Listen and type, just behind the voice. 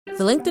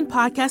The LinkedIn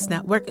Podcast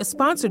Network is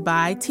sponsored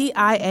by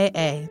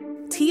TIAA.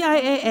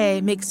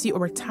 TIAA makes you a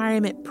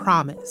retirement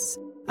promise,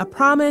 a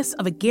promise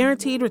of a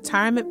guaranteed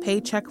retirement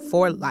paycheck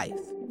for life.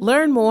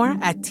 Learn more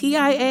at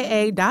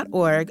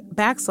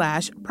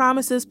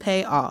TIAA.org/promises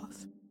pay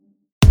off.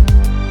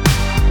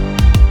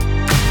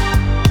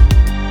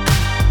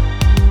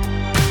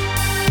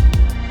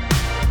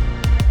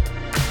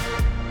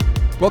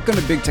 Welcome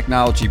to Big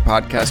Technology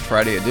Podcast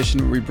Friday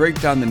edition, where we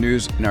break down the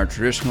news in our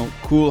traditional,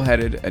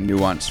 cool-headed, and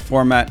nuanced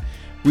format.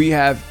 We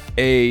have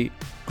a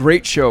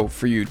great show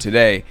for you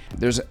today.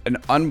 There's an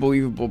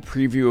unbelievable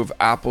preview of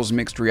Apple's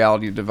mixed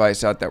reality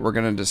device out that we're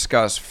going to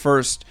discuss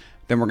first.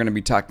 Then we're going to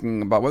be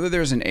talking about whether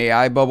there's an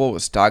AI bubble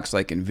with stocks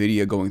like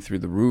Nvidia going through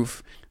the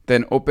roof.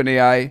 Then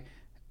OpenAI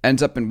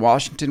ends up in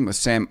Washington with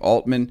Sam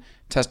Altman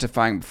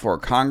testifying before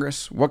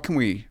Congress. What can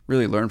we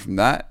really learn from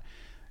that?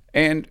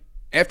 And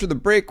after the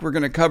break, we're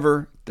going to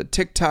cover the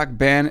TikTok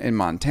ban in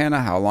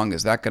Montana. How long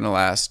is that going to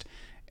last?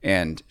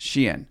 And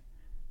Shein,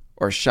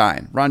 or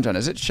Shine. Ranjan,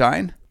 is it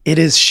Shine? It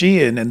is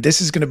Shein, and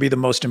this is going to be the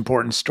most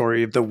important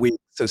story of the week,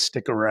 so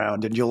stick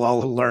around, and you'll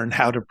all learn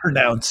how to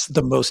pronounce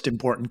the most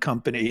important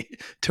company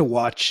to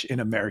watch in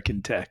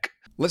American tech.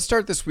 Let's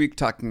start this week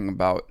talking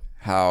about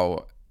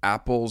how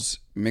Apple's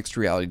mixed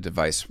reality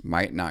device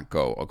might not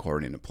go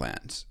according to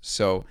plans.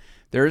 So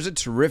there is a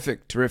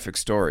terrific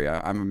story.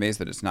 I'm amazed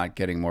that it's not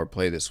getting more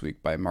play this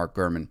week by Mark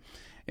Gurman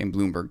in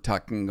Bloomberg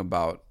talking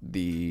about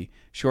the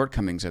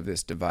shortcomings of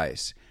this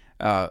device.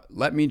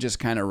 Let me just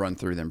kind of run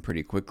through them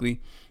pretty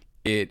quickly.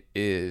 It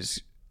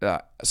is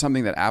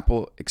something that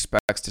Apple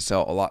expects to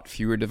sell a lot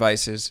fewer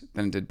devices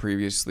than it did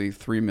previously.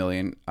 3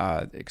 million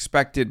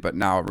expected, but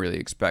now it really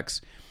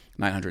expects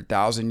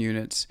 900,000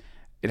 units.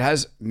 It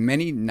has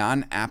many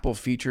non-Apple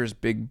features,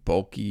 big,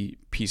 bulky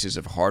pieces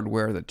of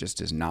hardware that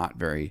just is not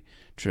very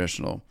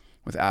traditional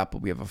with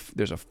Apple.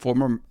 There's a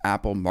former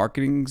Apple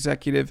marketing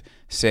executive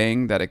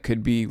saying that it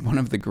could be one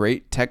of the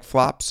great tech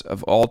flops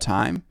of all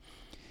time.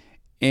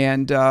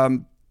 And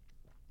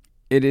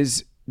it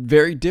is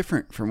very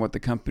different from what the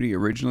company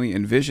originally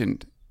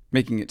envisioned,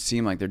 making it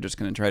seem like they're just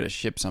going to try to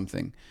ship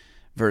something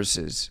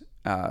versus,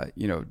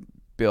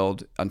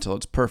 build until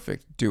it's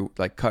perfect.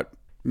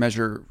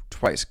 Measure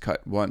twice,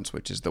 cut once,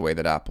 which is the way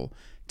that Apple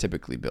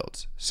typically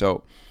builds.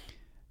 So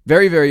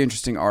very, very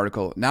interesting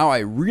article. Now I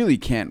really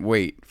can't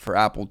wait for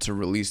Apple to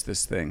release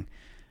this thing.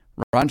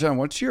 Ranjan,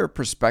 what's your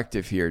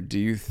perspective here? Do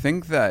you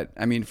think that,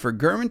 for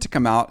Gurman to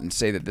come out and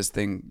say that this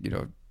thing,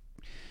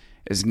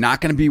 is not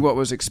going to be what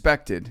was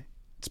expected,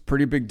 it's a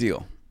pretty big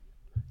deal.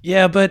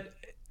 Yeah, but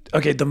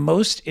okay, the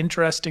most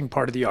interesting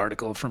part of the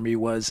article for me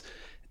was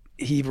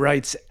he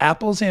writes,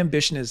 Apple's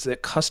ambition is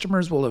that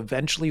customers will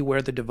eventually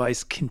wear the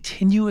device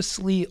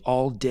continuously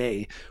all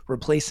day,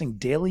 replacing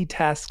daily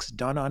tasks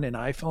done on an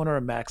iPhone or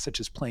a Mac,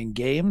 such as playing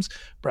games,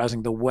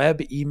 browsing the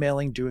web,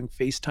 emailing, doing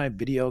FaceTime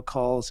video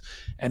calls,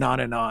 and on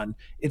and on.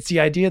 It's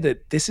the idea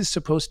that this is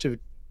supposed to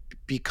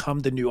become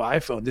the new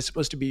iPhone. This is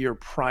supposed to be your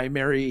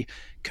primary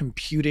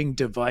computing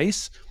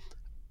device.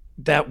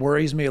 That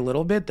worries me a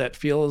little bit. That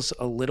feels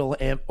a little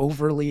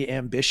overly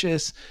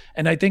ambitious.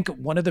 And I think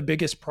one of the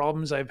biggest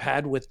problems I've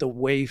had with the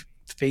way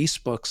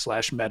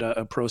Facebook/Meta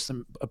approached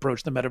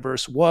the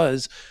metaverse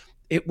was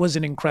it was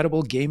an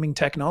incredible gaming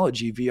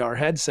technology, VR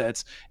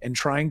headsets, and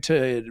trying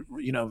to,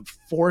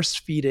 force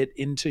feed it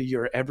into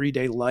your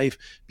everyday life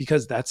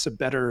because that's a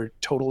better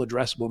total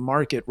addressable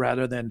market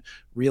rather than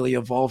really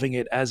evolving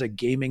it as a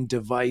gaming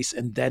device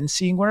and then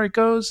seeing where it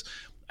goes.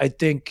 I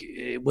think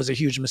it was a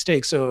huge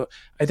mistake. So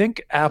I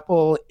think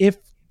Apple, if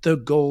the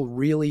goal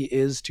really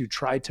is to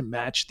try to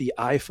match the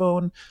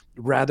iPhone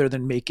rather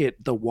than make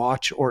it the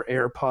watch or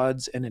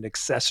AirPods and an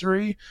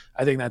accessory,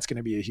 I think that's going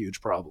to be a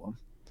huge problem.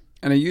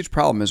 And a huge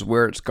problem is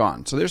where it's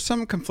gone. So there's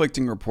some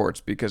conflicting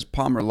reports because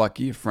Palmer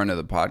Luckey, a friend of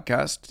the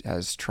podcast,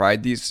 has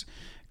tried these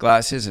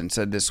glasses and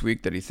said this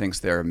week that he thinks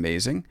they're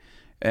amazing.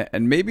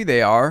 And maybe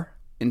they are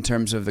in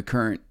terms of the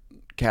current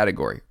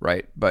category,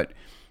 right? But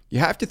you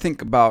have to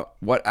think about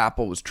what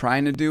Apple was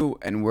trying to do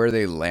and where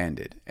they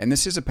landed. And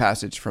this is a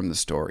passage from the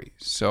story.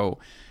 So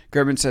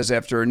Gurman says,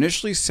 after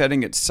initially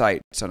setting its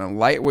sights on a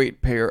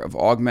lightweight pair of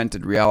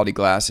augmented reality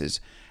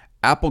glasses,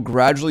 Apple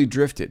gradually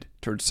drifted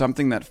towards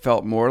something that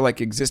felt more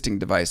like existing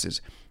devices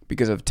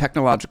because of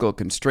technological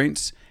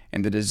constraints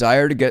and the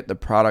desire to get the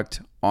product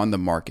on the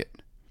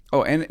market.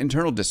 Oh, and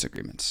internal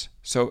disagreements.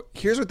 So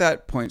here's what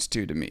that points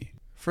to me.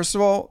 First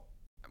of all,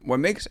 what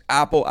makes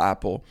Apple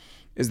Apple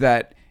is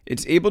that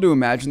it's able to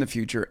imagine the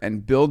future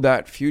and build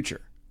that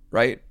future,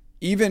 right?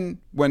 Even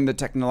when the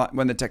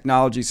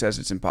technology says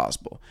it's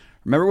impossible.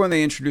 Remember when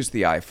they introduced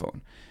the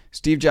iPhone?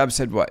 Steve Jobs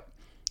said what?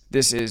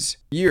 This is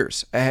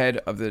years ahead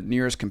of the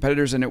nearest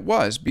competitors, and it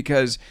was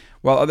because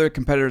while other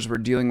competitors were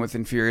dealing with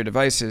inferior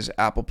devices,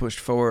 Apple pushed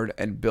forward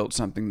and built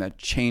something that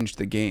changed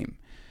the game.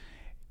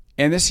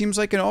 And this seems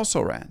like an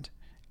also-ran.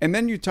 And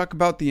then you talk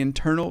about the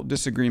internal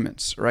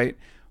disagreements, right?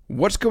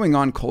 What's going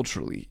on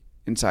culturally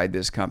inside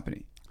this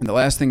company? And the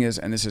last thing is,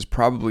 and this is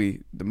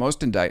probably the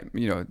most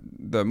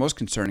the most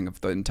concerning of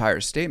the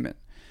entire statement,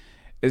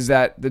 is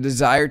that the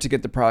desire to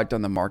get the product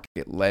on the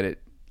market led it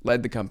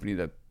led the company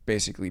to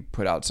basically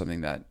put out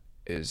something that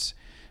is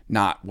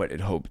not what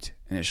it hoped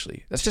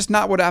initially. That's just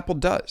not what Apple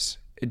does.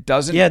 It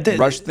doesn't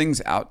rush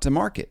things out to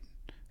market,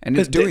 and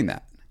it's doing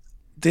that.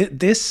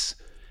 This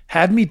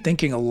had me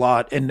thinking a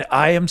lot, and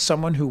I am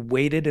someone who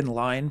waited in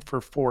line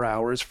for 4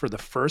 hours for the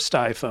first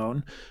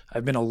iPhone.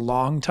 I've been a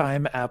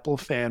longtime Apple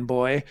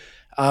fanboy.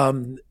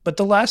 But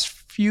the last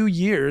few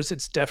years,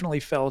 it's definitely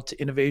felt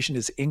innovation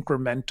is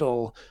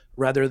incremental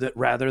rather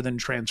than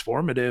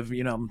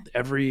transformative.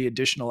 Every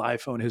additional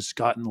iPhone has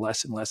gotten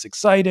less and less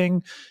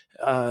exciting.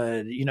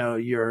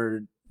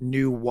 Your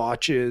new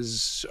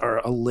watches are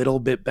a little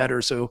bit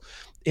better. So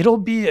it'll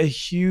be a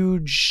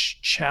huge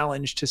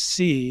challenge to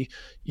see,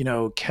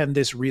 can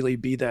this really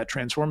be that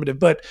transformative?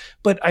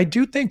 But I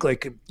do think,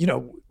 like,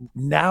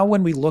 now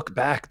when we look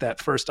back, that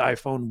first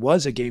iPhone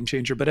was a game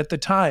changer. But at the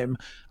time,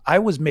 I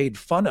was made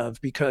fun of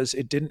because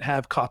it didn't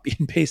have copy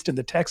and paste in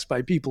the text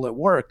by people at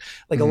work.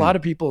 Like, a lot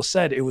of people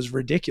said it was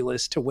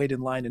ridiculous to wait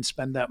in line and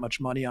spend that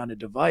much money on a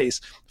device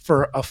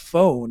for a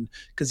phone,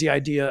 because the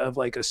idea of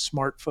like a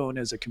smartphone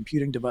as a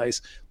computing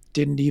device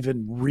didn't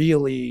even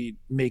really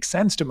make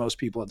sense to most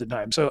people at the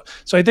time. So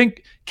I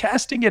think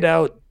casting it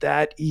out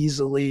that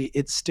easily,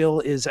 it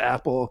still is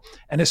Apple,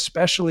 and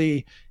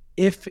especially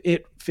if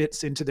it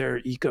fits into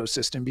their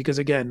ecosystem. Because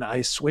again,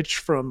 I switched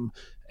from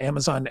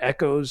Amazon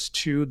Echoes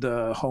to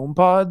the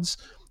HomePods,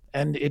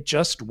 and it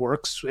just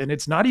works. And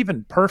it's not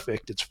even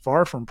perfect. It's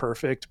far from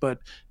perfect. But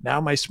now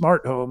my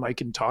smart home, I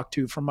can talk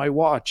to from my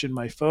watch and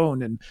my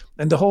phone, and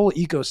the whole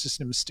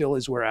ecosystem still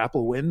is where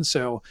Apple wins.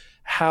 So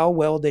how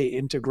well they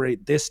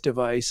integrate this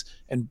device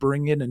and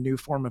bring in a new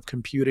form of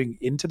computing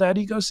into that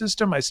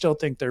ecosystem, I still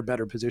think they're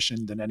better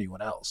positioned than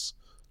anyone else.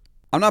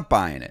 I'm not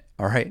buying it.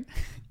 All right.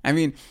 I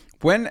mean,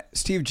 when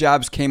Steve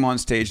Jobs came on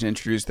stage and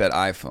introduced that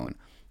iPhone,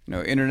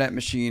 internet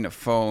machine, a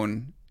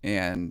phone,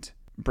 and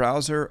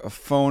browser, a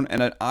phone,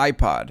 and an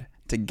iPod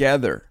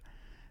together.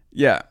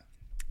 Yeah.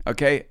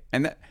 Okay.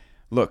 And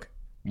look,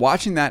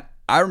 watching that,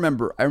 I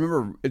remember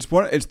it's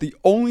the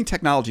only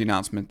technology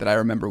announcement that I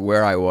remember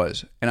where I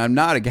was, and I'm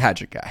not a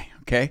gadget guy.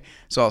 Okay.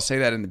 So I'll say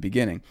that in the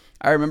beginning.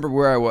 I remember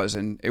where I was,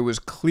 and it was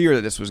clear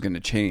that this was going to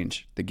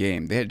change the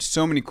game. They had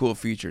so many cool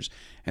features,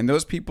 and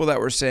those people that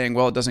were saying,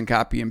 well, it doesn't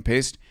copy and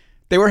paste,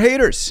 they were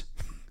haters.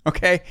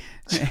 Okay.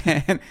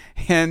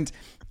 and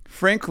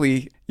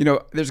frankly,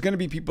 there's going to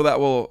be people that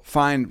will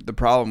find the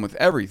problem with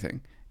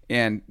everything,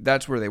 and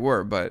that's where they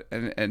were. But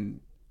and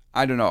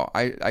I don't know.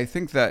 I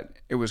think that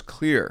it was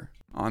clear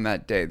on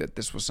that day that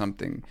this was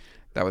something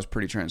that was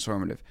pretty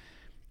transformative.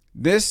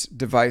 This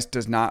device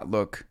does not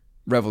look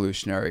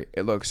revolutionary.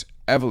 It looks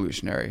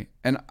evolutionary,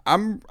 and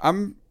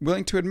I'm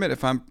willing to admit,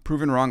 if I'm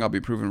proven wrong, I'll be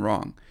proven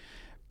wrong.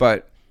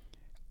 But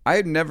I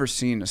had never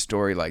seen a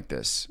story like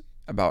this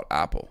about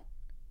Apple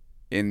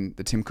in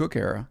the Tim Cook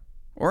era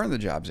or in the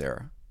Jobs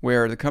era,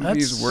 where the company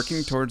is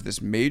working towards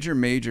this major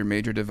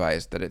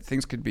device that it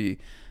thinks could be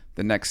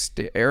the next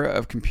era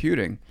of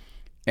computing,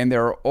 and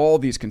there are all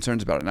these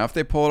concerns about it. Now, if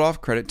they pull it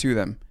off, credit to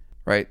them,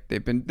 right?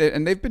 They've been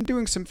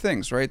doing some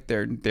things, right?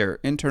 Their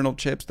internal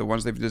chips, the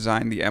ones they've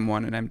designed, the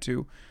M1 and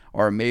M2,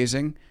 are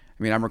amazing.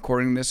 I mean, I'm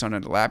recording this on a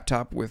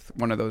laptop with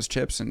one of those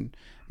chips, and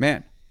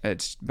man,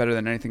 it's better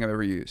than anything I've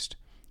ever used.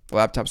 The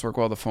laptops work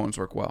well, the phones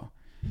work well,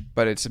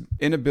 but its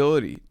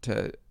inability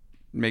to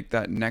make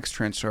that next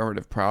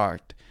transformative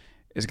product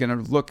is going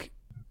to look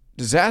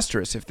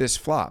disastrous if this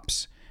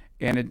flops.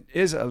 And it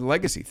is a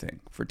legacy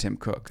thing for Tim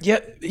Cook. Yeah,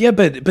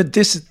 but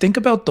this, think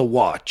about the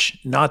watch,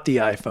 not the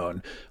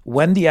iPhone.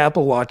 When the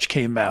Apple Watch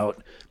came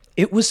out,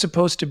 it was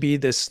supposed to be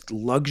this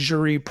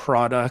luxury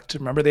product.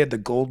 Remember, they had the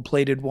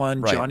gold-plated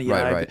one, right, Johnny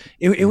Ive. Right.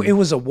 It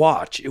was a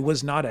watch. It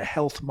was not a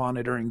health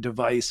monitoring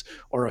device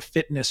or a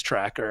fitness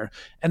tracker.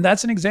 And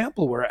that's an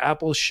example where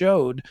Apple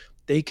showed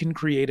they can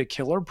create a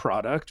killer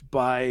product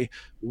by,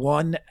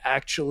 one,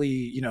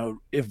 actually,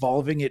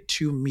 evolving it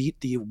to meet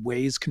the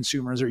ways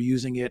consumers are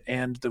using it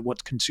and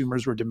what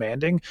consumers were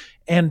demanding,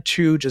 and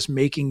two, just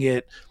making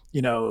it,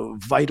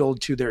 vital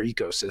to their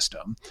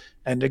ecosystem.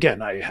 And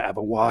again, I have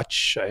a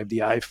watch, I have the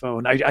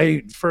iPhone.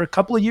 I for a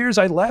couple of years,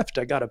 I left.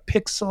 I got a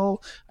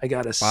Pixel, I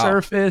got a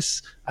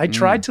Surface. I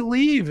tried to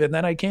leave, and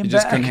then I came back. You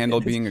just couldn't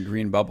handle being a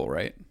green bubble,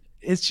 right?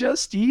 It's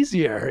just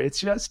easier.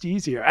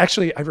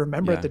 Actually, I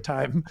remember at the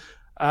time,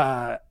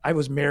 I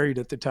was married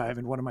at the time,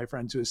 and one of my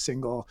friends who was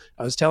single,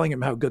 I was telling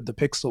him how good the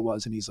Pixel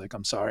was, and he's like,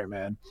 "I'm sorry,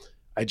 man.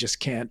 I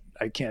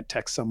can't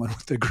text someone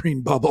with a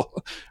green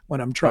bubble when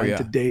I'm trying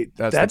to date."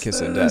 That's the kiss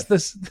of death.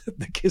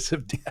 The kiss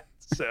of death.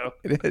 So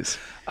it is.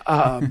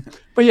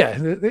 But yeah,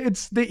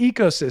 it's the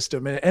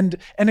ecosystem.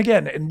 And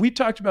again, and we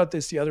talked about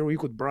this the other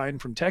week with Brian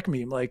from Tech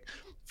Meme. Like,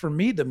 for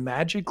me, the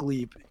Magic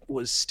Leap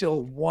was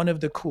still one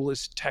of the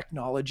coolest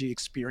technology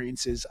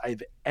experiences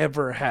I've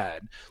ever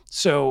had.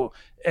 So,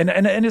 and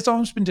it's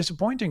almost been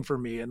disappointing for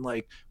me. And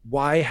like,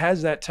 why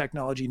has that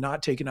technology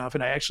not taken off?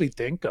 And I actually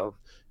think,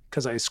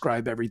 because I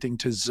ascribe everything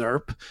to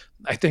ZERP,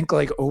 I think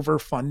like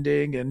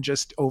overfunding and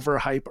just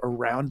overhype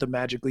around the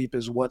Magic Leap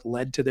is what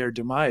led to their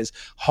demise.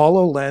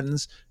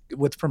 HoloLens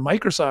from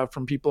Microsoft,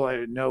 from people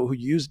I know who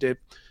used it,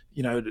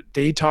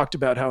 they talked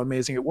about how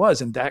amazing it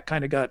was, and that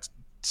kind of got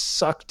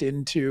sucked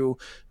into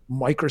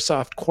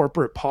Microsoft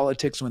corporate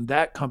politics when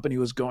that company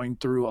was going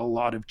through a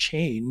lot of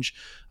change.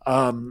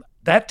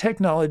 That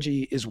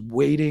technology is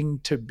waiting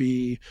to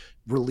be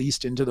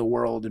released into the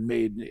world and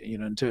made,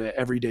 into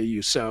everyday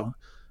use. So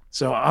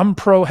I'm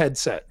pro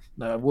headset.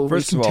 We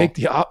First can of take all,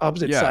 the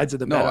opposite yeah, sides of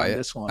the no, bet on I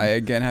this I one.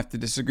 again have to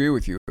disagree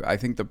with you. I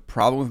think the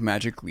problem with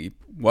Magic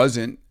Leap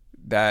wasn't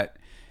that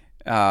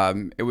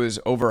it was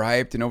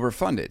overhyped and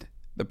overfunded.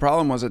 The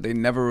problem was that they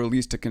never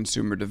released a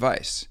consumer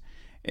device.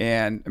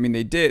 And I mean,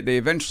 they did. They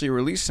eventually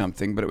released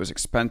something, but it was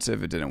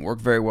expensive. It didn't work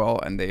very well,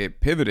 and they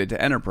pivoted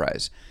to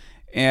enterprise.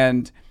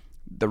 And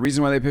the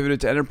reason why they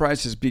pivoted to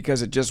enterprise is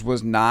because it just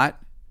was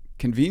not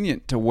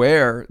convenient to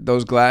wear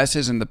those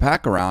glasses and the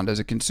pack around as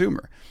a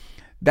consumer.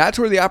 That's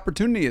where the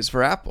opportunity is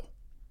for Apple.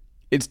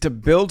 It's to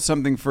build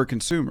something for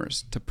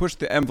consumers, to push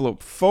the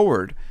envelope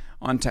forward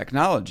on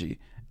technology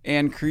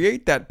and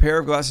create that pair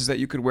of glasses that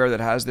you could wear that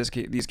has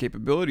these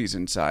capabilities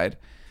inside,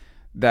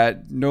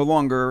 that no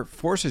longer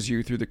forces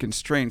you through the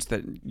constraints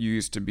that you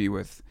used to be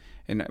with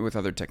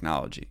other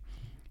technology.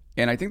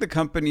 And I think the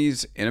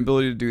company's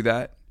inability to do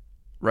that,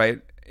 right?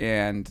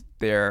 And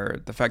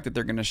the fact that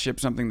they're going to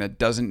ship something that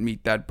doesn't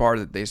meet that bar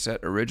that they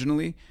set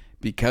originally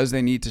because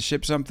they need to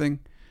ship something.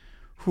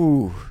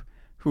 Whew.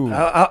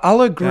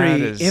 I'll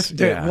agree.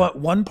 What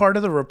one part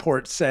of the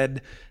report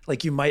said,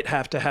 like you might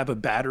have to have a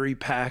battery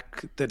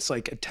pack that's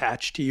like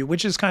attached to you,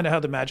 which is kind of how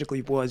the Magic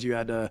Leap was. You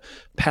had a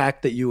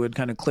pack that you would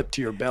kind of clip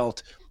to your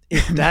belt.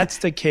 If that's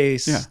the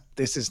case, Yeah.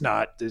 this is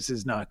not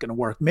going to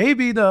work.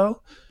 Maybe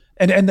though,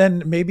 and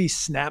then maybe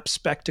Snap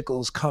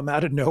spectacles come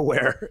out of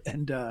nowhere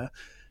and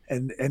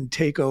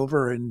take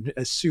over and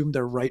assume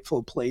their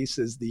rightful place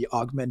as the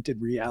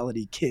augmented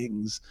reality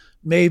kings.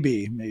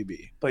 Maybe.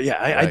 But yeah,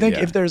 I think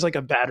Yeah. if there's like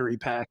a battery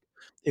pack,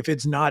 if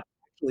it's not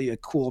actually a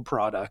cool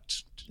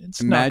product,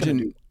 it's not going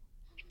to do.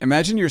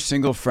 Imagine your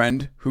single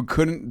friend who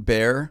couldn't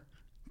bear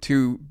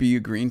to be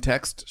a green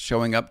text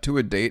showing up to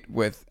a date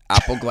with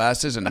Apple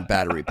glasses and a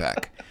battery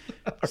pack.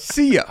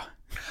 See ya.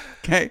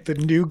 Okay.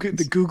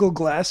 The Google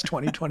Glass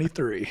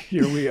 2023.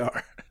 Here we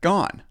are.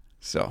 Gone.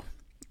 So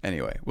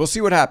anyway, we'll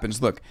see what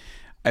happens. Look,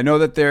 I know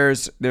that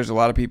there's a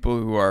lot of people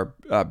who are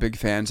big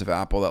fans of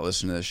Apple that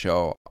listen to the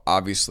show.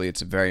 Obviously,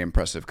 it's a very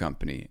impressive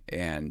company,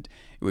 and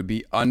it would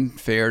be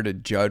unfair to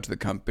judge the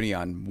company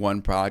on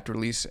one product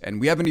release.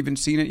 And we haven't even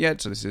seen it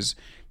yet, so this is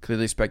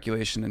clearly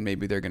speculation, and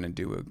maybe they're going to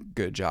do a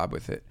good job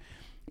with it.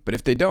 But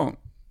if they don't,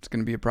 it's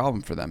going to be a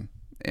problem for them.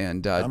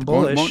 And I'm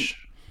bullish.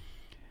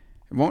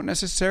 It won't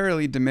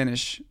necessarily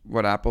diminish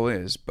what Apple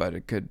is, but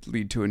it could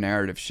lead to a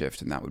narrative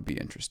shift, and that would be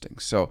interesting.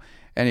 So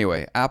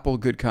anyway, Apple,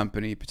 good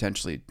company,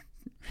 potentially,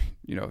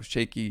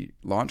 shaky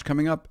launch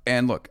coming up.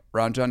 And look,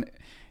 Ranjan,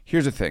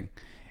 here's the thing.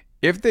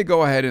 If they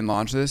go ahead and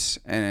launch this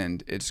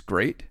and it's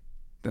great,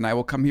 then I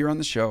will come here on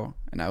the show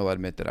and I will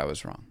admit that I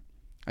was wrong.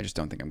 I just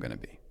don't think I'm going to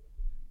be.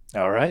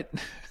 All right.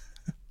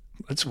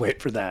 Let's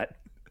wait for that.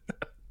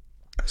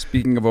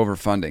 Speaking of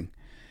overfunding,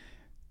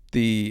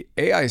 the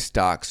AI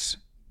stocks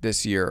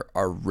this year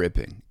are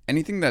ripping.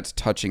 Anything that's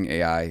touching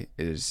AI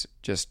is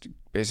just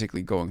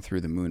basically going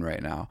through the moon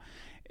right now.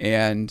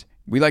 And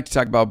we like to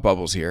talk about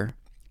bubbles here.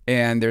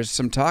 And there's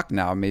some talk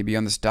now, maybe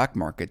on the stock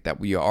market,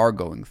 that we are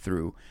going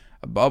through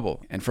a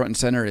bubble. And front and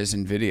center is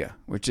NVIDIA,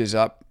 which is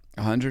up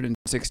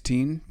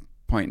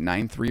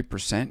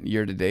 116.93%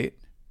 year to date.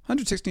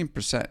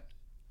 116%.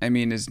 I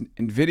mean, is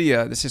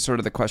NVIDIA, this is sort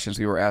of the questions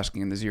we were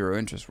asking in the zero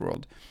interest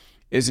world.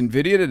 Is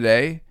NVIDIA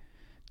today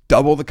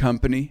double the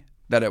company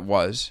that it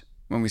was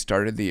when we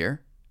started the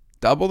year?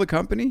 Double the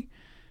company?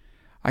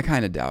 I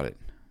kind of doubt it.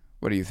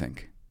 What do you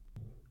think?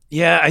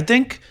 Yeah, I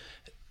think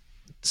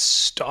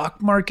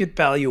stock market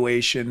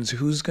valuations,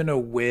 who's going to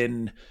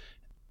win,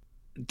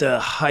 the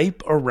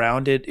hype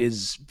around it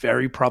is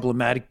very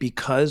problematic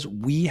because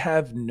we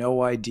have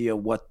no idea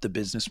what the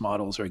business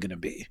models are going to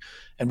be.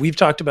 And we've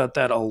talked about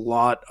that a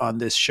lot on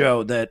this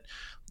show, that,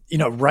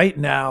 right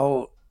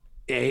now,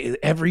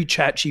 every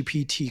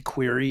ChatGPT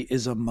query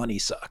is a money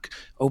suck.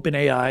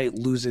 OpenAI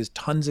loses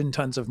tons and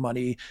tons of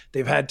money.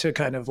 They've had to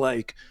kind of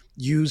like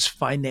use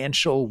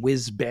financial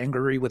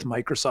whiz-bangery with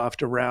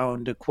Microsoft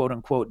around a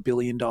quote-unquote $1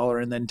 billion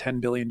and then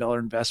 $10 billion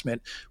investment,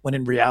 when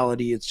in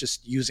reality it's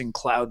just using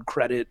cloud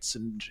credits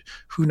and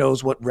who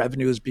knows what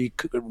revenue is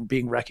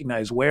being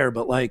recognized where.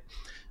 But like,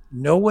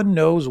 no one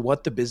knows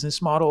what the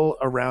business model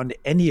around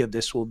any of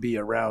this will be,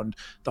 around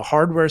the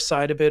hardware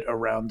side of it,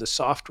 around the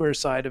software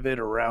side of it,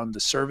 around the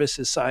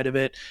services side of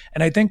it.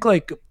 And I think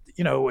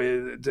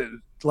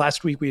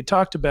last week we had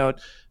talked about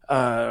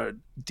or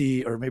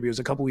maybe it was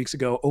a couple weeks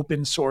ago,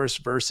 open source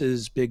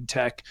versus big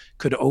tech.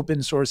 Could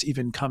open source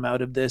even come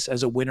out of this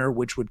as a winner,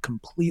 which would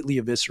completely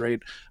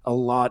eviscerate a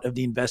lot of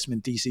the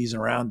investment theses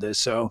around this?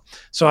 So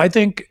I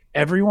think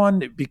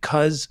everyone,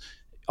 because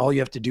all you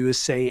have to do is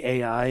say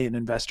AI and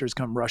investors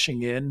come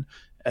rushing in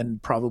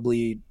and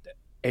probably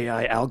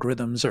AI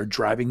algorithms are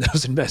driving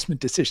those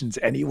investment decisions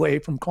anyway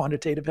from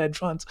quantitative hedge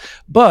funds.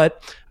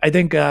 But I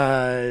think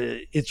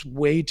it's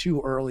way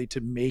too early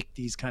to make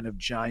these kind of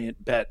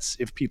giant bets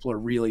if people are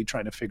really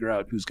trying to figure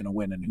out who's going to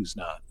win and who's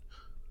not.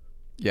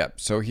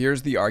 Yep. So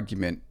here's the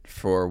argument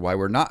for why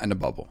we're not in a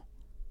bubble.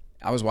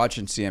 I was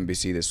watching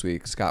CNBC this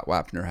week. Scott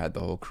Wapner had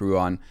the whole crew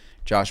on.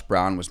 Josh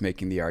Brown was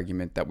making the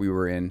argument that we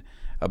were in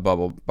a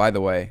bubble. By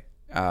the way,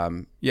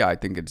 yeah, I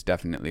think it's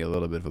definitely a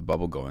little bit of a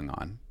bubble going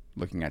on,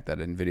 looking at that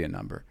NVIDIA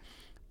number.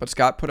 But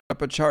Scott put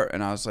up a chart,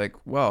 and I was like,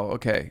 well,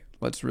 okay,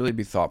 let's really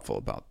be thoughtful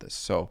about this.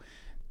 So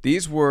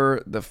these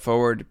were the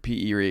forward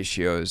PE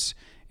ratios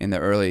in the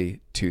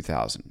early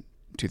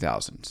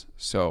 2000s.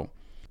 So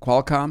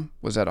Qualcomm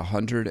was at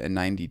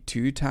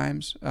 192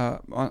 times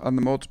on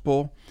the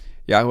multiple.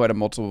 Yahoo had a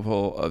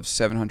multiple of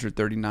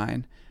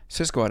 739.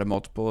 Cisco had a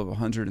multiple of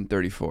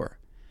 134.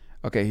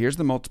 Okay, here's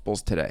the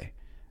multiples today.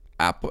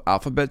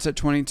 Alphabet's at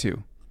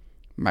 22.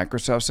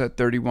 Microsoft's at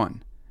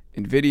 31.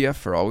 NVIDIA,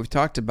 for all we've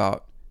talked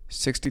about,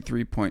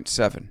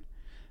 63.7.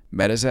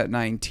 Meta's at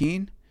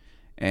 19.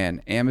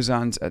 And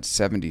Amazon's at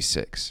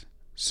 76.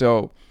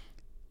 So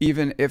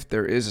even if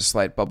there is a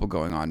slight bubble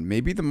going on,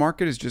 maybe the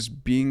market is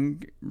just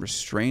being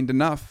restrained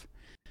enough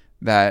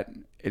that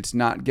it's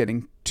not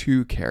getting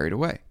too carried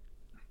away.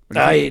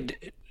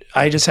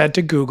 I just had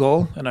to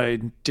Google, and I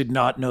did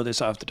not know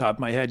this off the top of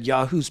my head.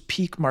 Yahoo's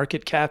peak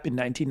market cap in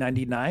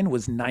 1999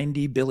 was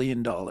 $90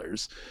 billion.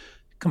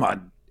 Come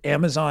on.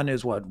 Amazon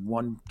is what?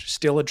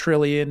 Still a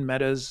trillion.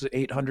 Meta's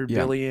 800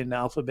 billion.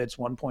 Alphabet's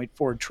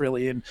 1.4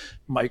 trillion.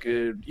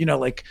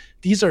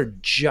 These are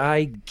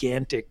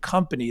gigantic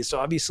companies. So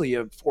obviously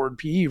a forward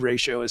PE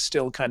ratio is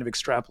still kind of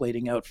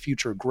extrapolating out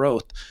future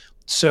growth.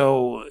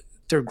 So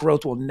their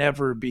growth will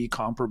never be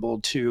comparable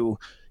to,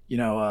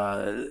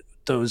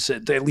 those,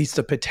 at least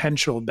the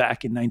potential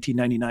back in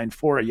 1999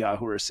 for a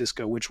Yahoo or a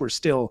Cisco, which were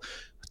still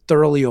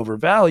thoroughly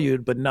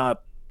overvalued, but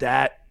not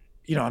that,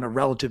 on a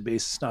relative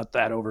basis, not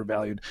that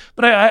overvalued.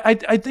 But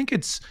I think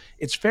it's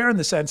fair in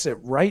the sense that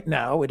right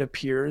now it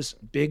appears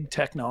big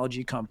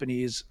technology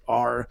companies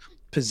are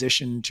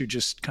positioned to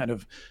just kind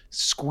of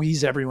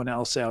squeeze everyone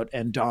else out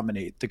and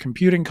dominate. The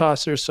computing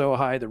costs are so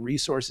high, the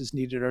resources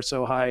needed are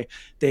so high.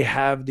 They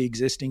have the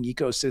existing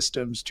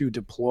ecosystems to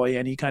deploy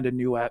any kind of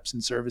new apps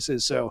and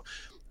services. So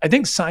I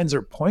think signs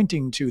are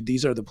pointing to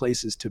these are the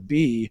places to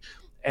be.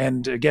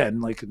 And again,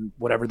 like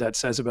whatever that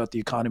says about the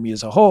economy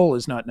as a whole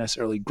is not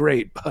necessarily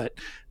great, but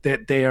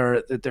that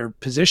they're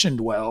positioned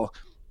well.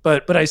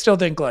 But I still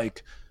think,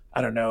 like,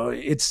 I don't know,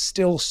 it's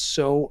still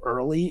so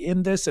early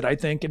in this that I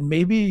think, and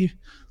maybe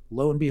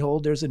lo and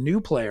behold, there's a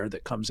new player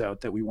that comes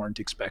out that we weren't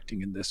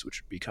expecting in this,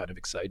 which would be kind of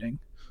exciting.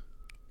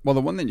 Well,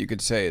 the one thing you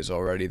could say is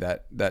already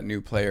that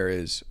new player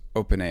is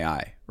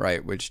OpenAI,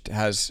 right? Which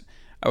has,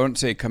 I wouldn't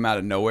say come out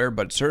of nowhere,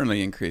 but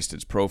certainly increased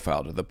its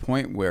profile to the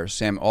point where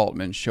Sam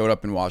Altman showed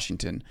up in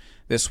Washington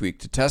this week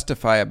to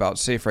testify about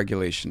safe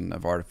regulation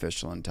of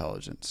artificial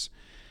intelligence.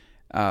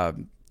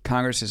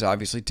 Congress is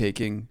obviously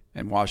taking,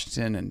 and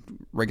Washington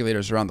and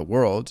regulators around the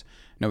world,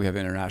 I know we have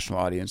an international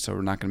audience, so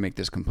we're not going to make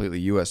this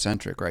completely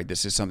U.S.-centric, right?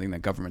 This is something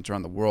that governments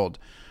around the world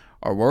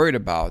are worried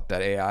about,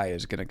 that AI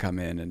is going to come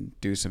in and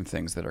do some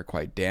things that are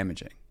quite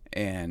damaging.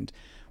 And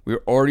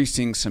we're already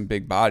seeing some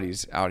big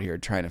bodies out here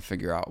trying to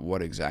figure out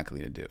what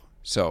exactly to do.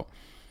 So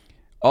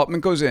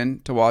Altman goes in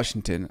to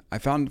Washington. I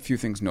found a few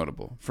things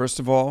notable. First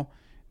of all,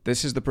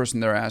 this is the person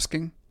they're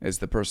asking, is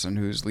the person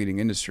who's leading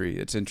industry.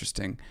 It's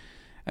interesting.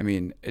 I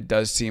mean, it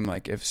does seem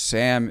like if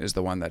Sam is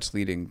the one that's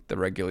leading the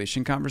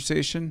regulation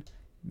conversation,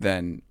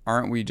 then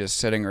aren't we just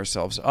setting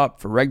ourselves up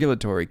for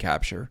regulatory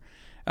capture,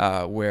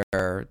 where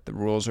the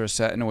rules are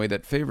set in a way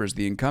that favors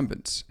the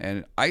incumbents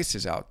and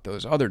ices out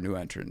those other new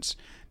entrants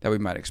that we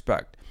might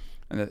expect?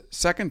 And the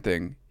second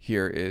thing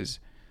here is,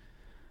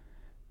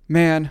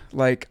 man,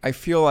 like, I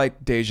feel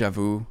like deja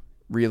vu,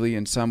 really,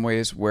 in some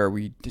ways, where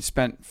we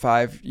spent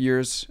 5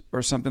 years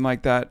or something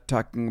like that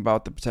talking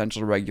about the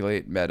potential to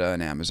regulate Meta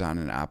and Amazon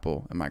and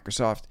Apple and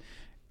Microsoft.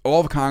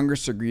 All of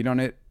Congress agreed on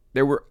it.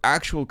 There were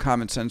actual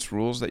common sense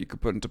rules that you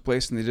could put into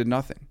place, and they did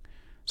nothing.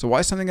 So why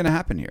is something going to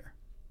happen here?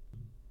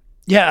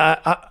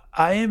 Yeah,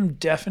 I am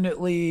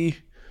definitely,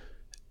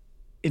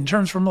 in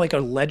terms from like a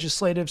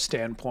legislative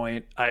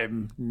standpoint,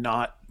 I'm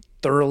not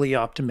thoroughly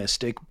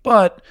optimistic,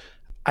 but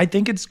I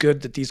think it's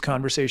good that these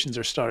conversations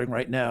are starting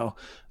right now.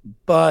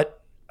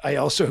 But I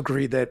also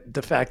agree that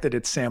the fact that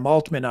it's Sam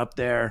Altman up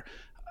there,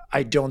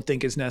 I don't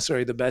think is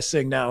necessarily the best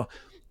thing. Now,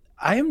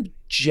 I am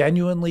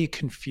genuinely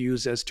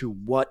confused as to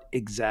what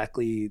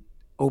exactly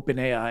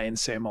OpenAI and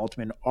Sam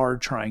Altman are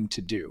trying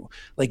to do.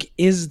 Like,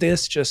 is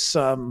this just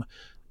some,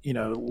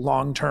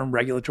 long-term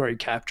regulatory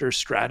capture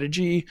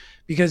strategy?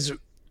 Because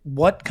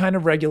what kind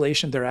of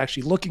regulation they're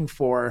actually looking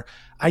for,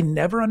 I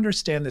never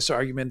understand this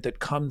argument that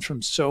comes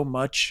from so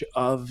much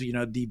of,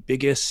 the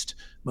biggest,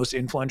 most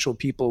influential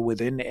people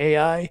within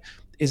AI,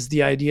 is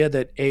the idea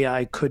that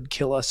AI could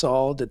kill us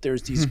all, that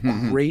there's these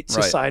great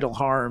Right. societal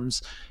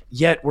harms,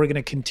 yet we're going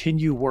to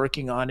continue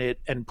working on it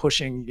and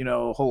pushing,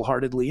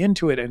 wholeheartedly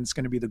into it. And it's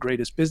going to be the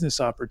greatest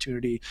business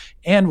opportunity.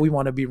 And we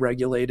want to be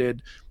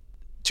regulated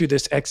to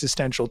this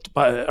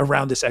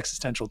around this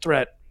existential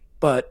threat,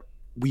 but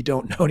we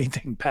don't know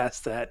anything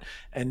past that,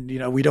 and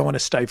we don't want to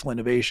stifle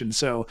innovation.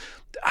 So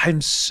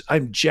I'm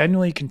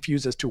genuinely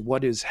confused as to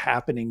what is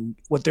happening,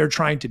 what they're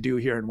trying to do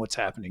here, and what's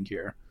happening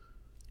here.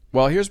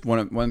 Well, here's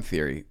one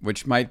theory,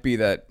 which might be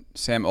that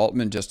Sam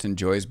Altman just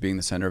enjoys being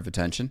the center of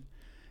attention.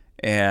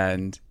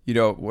 And,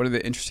 one of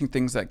the interesting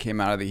things that came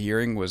out of the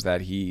hearing was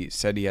that he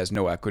said he has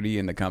no equity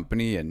in the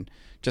company and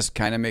just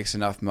kind of makes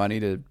enough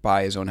money to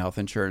buy his own health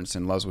insurance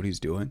and loves what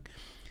he's doing.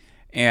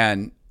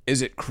 And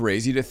is it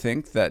crazy to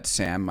think that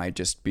Sam might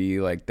just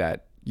be like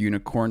that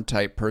unicorn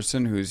type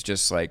person who's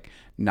just like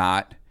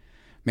not,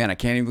 man, I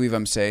can't even believe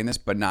I'm saying this,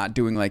 but not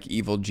doing like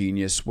evil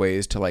genius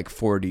ways to like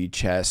 4D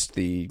chess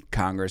the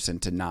Congress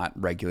into not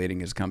regulating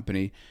his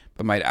company,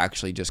 but might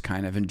actually just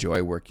kind of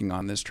enjoy working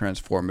on this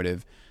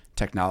transformative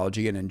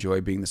technology and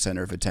enjoy being the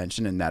center of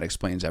attention, and that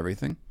explains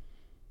everything?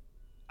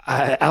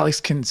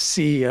 Alex can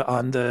see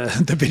on the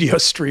video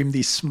stream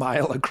the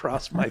smile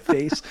across my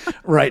face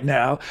right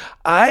now.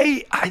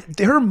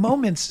 There are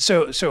moments.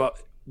 So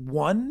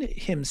one,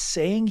 him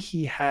saying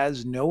he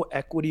has no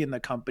equity in the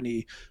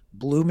company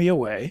blew me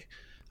away.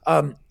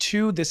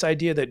 Two, this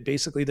idea that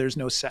basically there's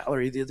no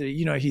salary.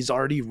 He's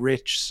already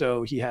rich,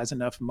 so he has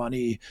enough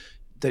money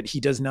that he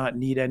does not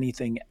need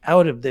anything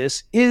out of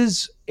this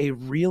is a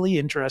really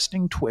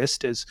interesting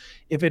twist, as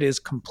if it is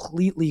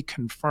completely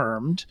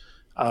confirmed.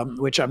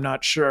 Which I'm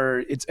not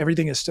sure.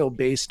 Everything is still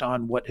based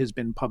on what has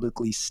been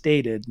publicly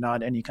stated,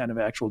 not any kind of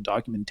actual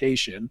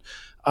documentation.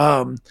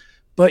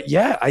 But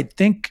yeah, I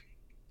think.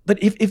 But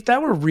if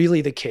that were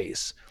really the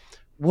case,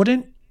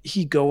 wouldn't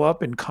he go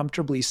up and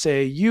comfortably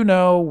say,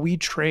 we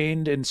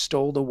trained and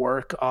stole the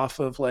work off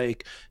of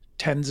like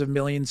tens of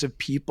millions of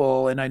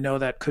people, and I know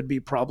that could be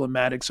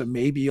problematic, so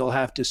maybe you'll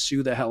have to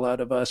sue the hell out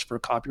of us for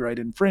copyright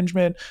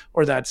infringement,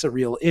 or that's a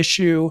real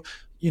issue.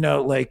 We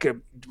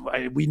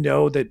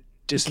know that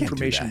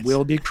disinformation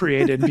will be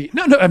created.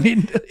 I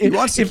mean, he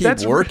wants to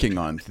keep working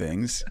on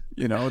things.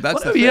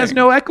 That's the thing. He has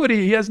no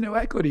equity. He has no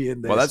equity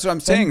in this. Well, that's what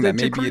I'm saying. That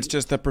maybe it's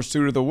just the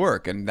pursuit of the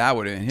work, and that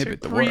would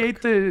inhibit the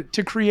work.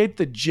 To create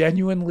the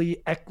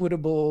genuinely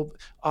equitable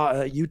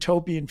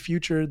utopian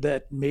future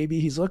that maybe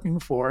he's looking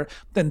for,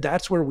 then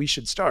that's where we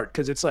should start.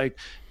 Because it's like,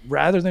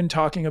 rather than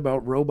talking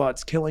about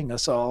robots killing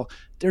us all,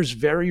 there's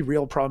very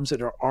real problems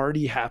that are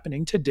already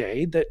happening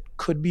today that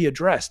could be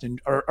addressed and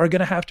are going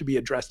to have to be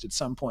addressed at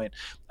some point.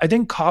 I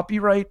think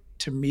copyright,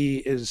 to me,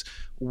 is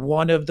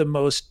one of the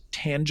most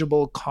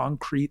tangible,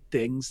 concrete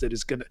things that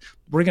is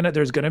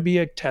there's going to be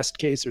a test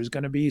case. There's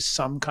going to be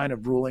some kind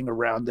of ruling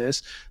around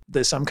this.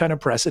 There's some kind of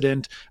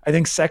precedent. I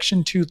think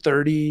Section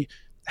 230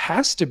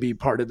 has to be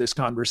part of this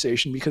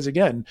conversation, because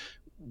again,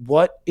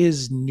 what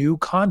is new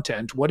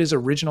content? What is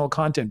original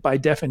content? By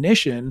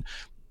definition,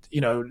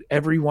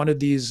 every one of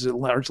these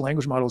large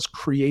language models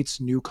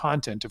creates new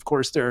content. Of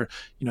course, they're,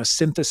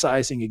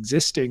 synthesizing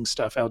existing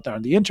stuff out there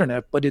on the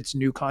internet, but it's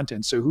new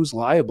content. So who's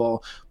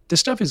liable? This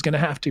stuff is going to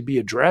have to be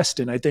addressed.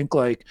 And I think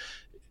like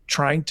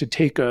trying to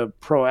take a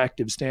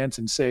proactive stance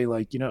and say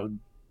like,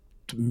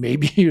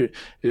 maybe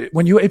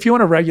if you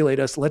want to regulate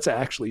us, let's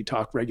actually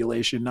talk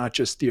regulation, not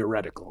just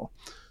theoretical.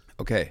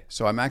 Okay,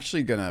 so I'm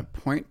actually going to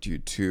point you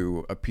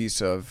to a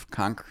piece of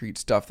concrete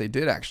stuff they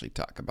did actually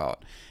talk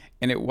about.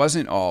 And it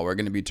wasn't all we're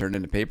going to be turned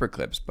into paper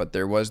clips, but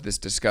there was this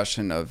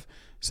discussion of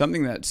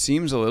something that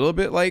seems a little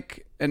bit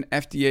like an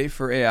FDA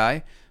for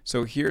AI.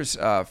 So here's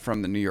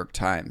from the New York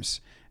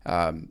Times.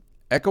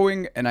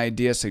 Echoing an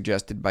idea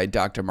suggested by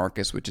Dr.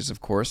 Marcus, which is,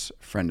 of course,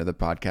 a friend of the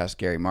podcast,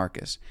 Gary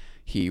Marcus.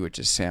 He, which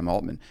is Sam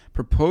Altman,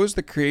 proposed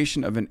the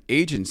creation of an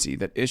agency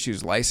that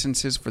issues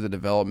licenses for the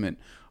development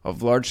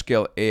of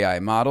large-scale AI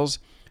models,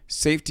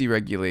 safety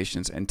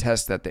regulations, and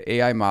tests that the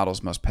AI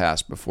models must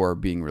pass before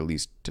being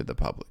released to the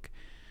public.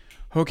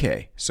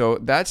 Okay, so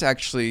that's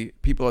actually,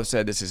 people have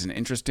said this is an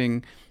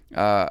interesting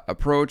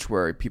approach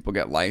where people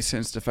get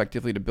licensed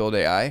effectively to build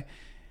AI.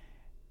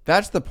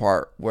 That's the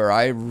part where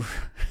I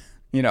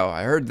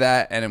heard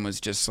that and it was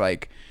just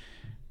like,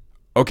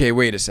 okay,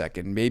 wait a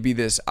second. Maybe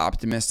this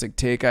optimistic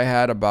take I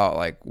had about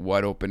like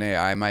what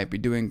OpenAI might be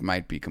doing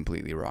might be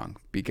completely wrong,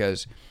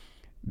 because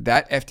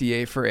that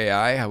FDA for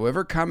AI,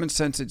 however common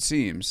sense it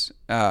seems,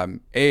 I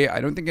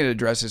don't think it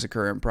addresses a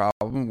current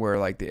problem where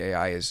like the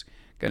AI is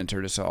going to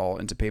turn us all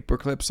into paper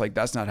clips. Like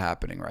that's not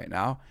happening right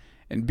now.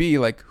 And B,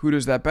 like who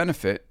does that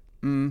benefit?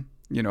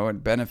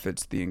 It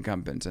benefits the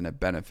incumbents and it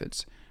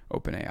benefits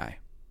OpenAI.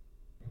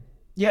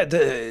 Yeah,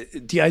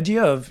 the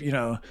idea of,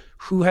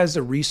 who has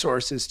the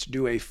resources to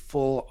do a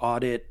full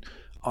audit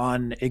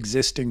on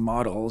existing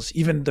models,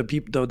 even the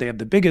people, though they have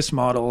the biggest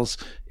models,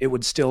 it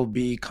would still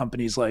be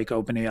companies like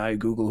OpenAI,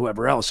 Google,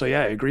 whoever else. So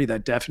yeah, I agree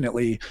that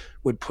definitely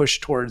would push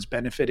towards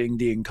benefiting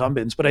the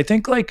incumbents. But I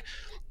think like,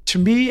 to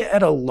me,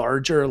 at a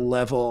larger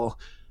level,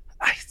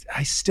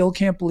 I still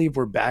can't believe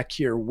we're back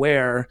here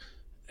where,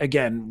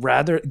 again,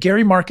 rather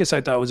Gary Marcus,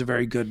 I thought was a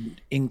very good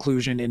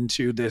inclusion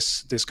into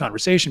this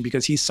conversation,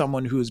 because he's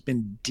someone who has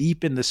been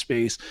deep in the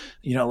space,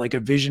 like a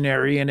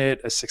visionary in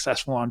it, a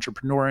successful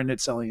entrepreneur in it,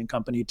 selling a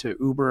company to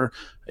Uber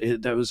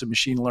that was a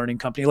machine learning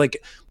company.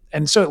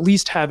 And so at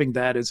least having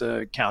that as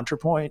a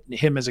counterpoint,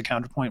 him as a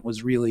counterpoint,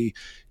 was really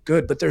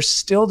good. But there's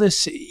still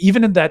this,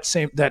 even in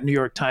that New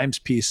York Times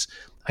piece,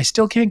 I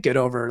still can't get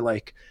over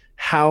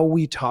how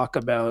we talk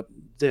about,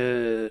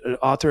 the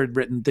author had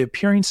written, the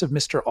appearance of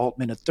Mr.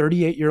 Altman, a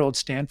 38-year-old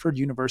Stanford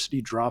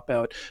University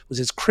dropout, was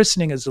his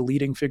christening as the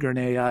leading figure in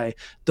AI.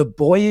 The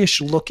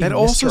boyish-looking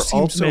Mr.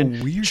 Altman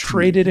so weird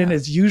traded in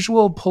his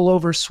usual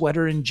pullover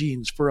sweater and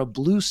jeans for a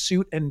blue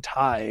suit and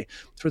tie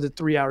for the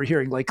 3-hour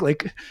hearing. Like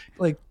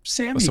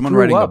Sammy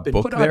grew up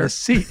and put on a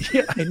seat.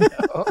 Yeah, I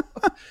know.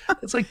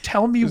 It's like,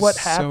 tell me what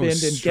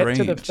happened and get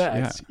to the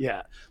facts.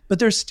 Yeah. But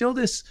there's still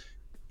this.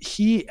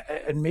 His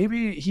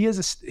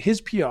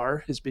PR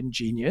has been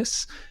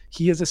genius.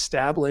 He has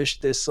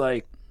established this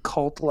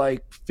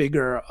cult-like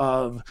figure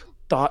of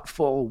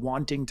thoughtful,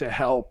 wanting to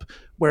help.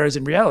 Whereas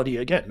in reality,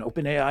 again,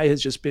 OpenAI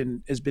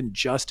has been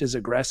just as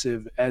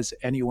aggressive as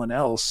anyone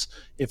else,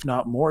 if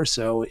not more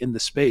so, in the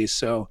space.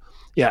 So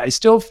yeah, I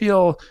still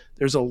feel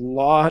there's a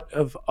lot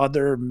of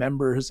other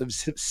members of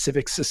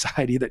civic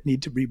society that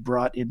need to be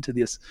brought into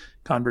this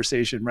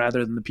conversation,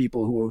 rather than the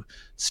people who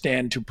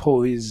stand to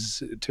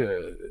poise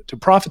to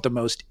profit the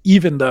most,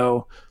 even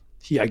though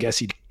I guess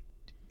he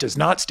does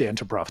not stand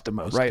to profit the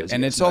most. Right.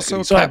 And it's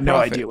also, so I have no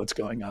idea what's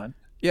going on.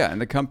 Yeah. And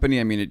the company,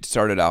 it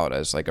started out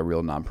as a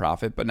real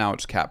nonprofit, but now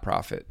it's cap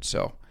profit.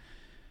 So,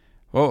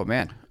 oh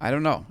man, I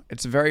don't know.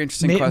 It's a very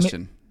interesting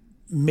question.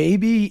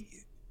 Maybe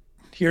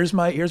here's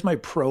my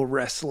pro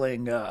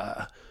wrestling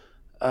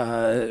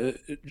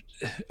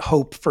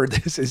hope for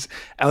this is,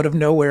 out of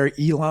nowhere,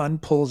 Elon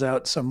pulls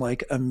out some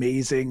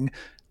amazing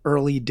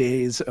early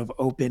days of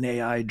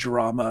OpenAI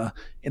drama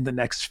in the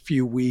next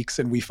few weeks,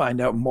 and we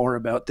find out more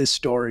about this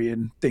story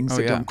and things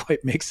that don't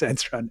quite make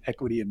sense around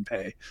equity and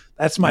pay.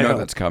 That's my hope.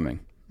 That's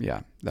coming.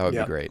 Yeah, that would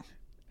be great.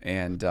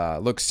 And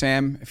look,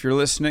 Sam, if you're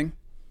listening,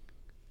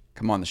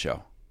 come on the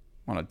show.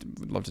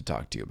 Would love to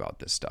talk to you about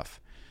this stuff.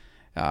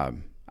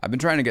 I've been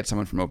trying to get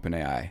someone from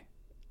OpenAI.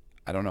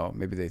 I don't know.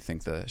 Maybe they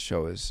think the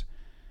show is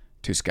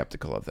too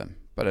skeptical of them.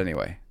 But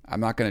anyway, I'm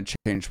not going to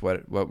change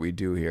what we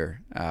do here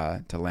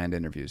to land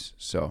interviews.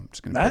 So I'm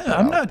just going to put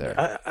that out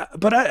there.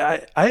 But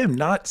I am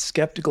not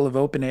skeptical of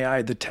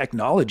OpenAI, the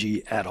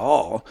technology, at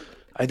all.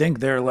 I think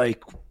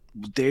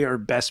they are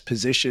best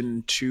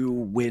positioned to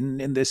win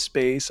in this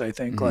space. I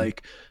think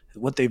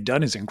what they've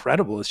done is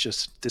incredible. It's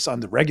just this on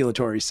the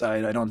regulatory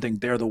side, I don't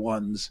think they're the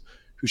ones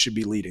who should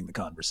be leading the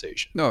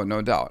conversation.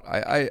 No doubt.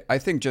 I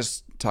think,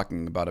 just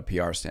talking about a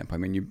PR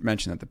standpoint, you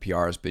mentioned that the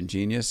PR has been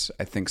genius.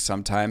 I think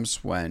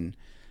sometimes when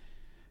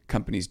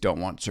companies don't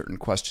want certain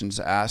questions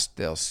asked,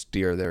 they'll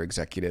steer their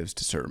executives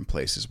to certain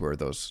places where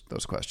those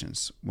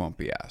questions won't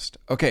be asked.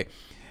 Okay,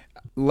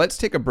 let's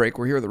take a break.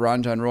 We're here with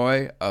Ranjan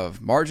Roy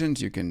of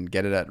Margins. You can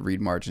get it at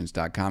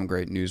readmargins.com.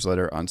 Great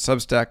newsletter on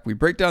Substack. We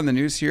break down the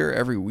news here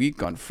every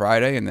week on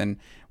Friday, and then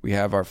we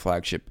have our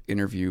flagship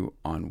interview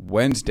on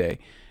Wednesday.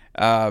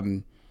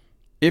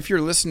 If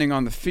you're listening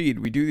on the feed,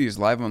 we do these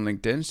live on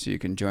LinkedIn, so you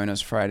can join us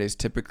Fridays.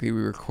 Typically,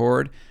 we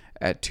record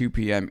at 2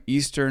 p.m.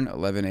 Eastern,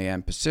 11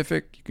 a.m.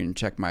 Pacific. You can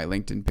check my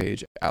LinkedIn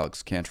page,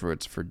 Alex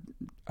Kantrowitz, for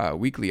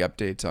weekly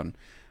updates on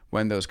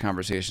when those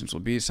conversations will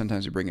be.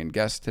 Sometimes we bring in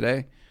guests.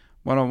 Today,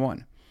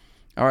 one-on-one.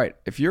 All right,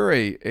 if you're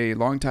a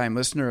longtime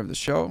listener of the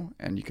show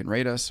and you can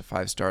rate us,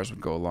 5 stars would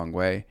go a long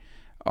way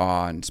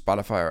on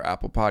Spotify or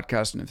Apple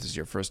Podcasts. And if this is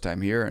your first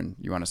time here and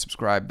you want to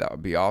subscribe, that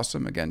would be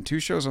awesome. Again, 2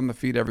 shows on the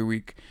feed every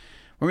week.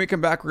 When we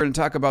come back, we're going to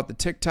talk about the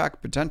TikTok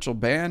potential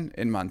ban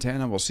in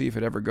Montana. We'll see if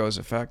it ever goes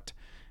effect.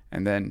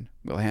 And then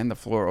we'll hand the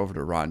floor over to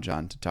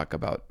Ranjan to talk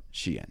about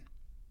Shein.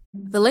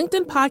 The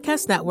LinkedIn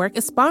Podcast Network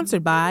is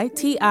sponsored by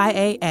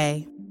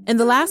TIAA. In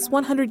the last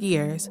 100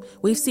 years,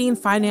 we've seen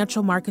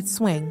financial markets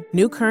swing,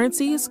 new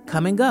currencies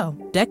come and go,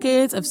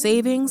 decades of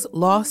savings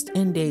lost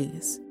in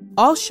days,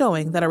 all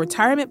showing that a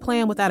retirement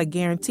plan without a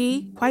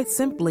guarantee, quite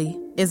simply,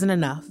 isn't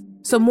enough.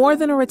 So more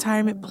than a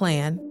retirement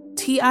plan,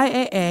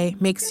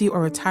 TIAA makes you a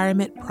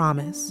retirement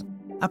promise.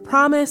 A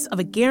promise of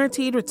a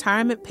guaranteed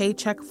retirement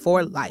paycheck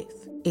for life.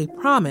 A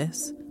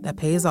promise that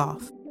pays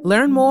off.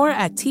 Learn more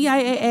at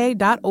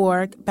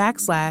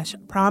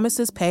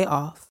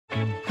TIAA.org/promisespayoff.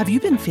 Have you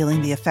been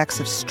feeling the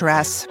effects of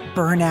stress,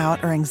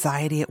 burnout, or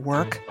anxiety at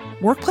work?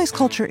 Workplace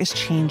culture is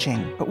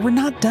changing, but we're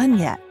not done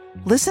yet.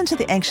 Listen to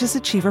the Anxious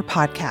Achiever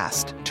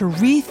podcast to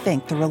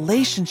rethink the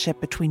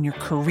relationship between your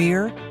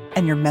career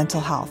and your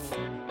mental health.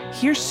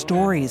 Hear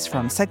stories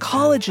from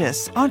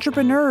psychologists,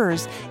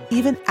 entrepreneurs,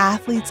 even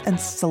athletes and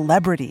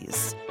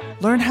celebrities.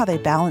 Learn how they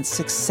balance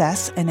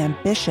success and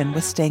ambition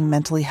with staying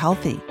mentally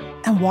healthy,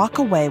 and walk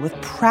away with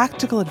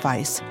practical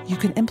advice you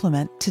can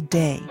implement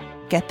today.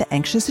 Get The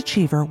Anxious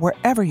Achiever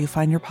wherever you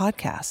find your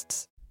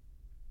podcasts.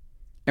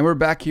 And we're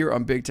back here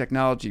on Big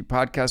Technology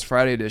Podcast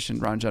Friday edition.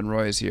 Ranjan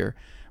Roy is here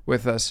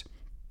with us.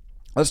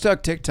 Let's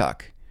talk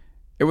TikTok.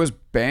 It was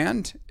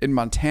banned in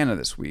Montana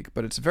this week,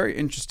 but it's a very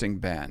interesting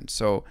ban.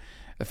 So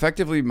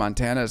effectively,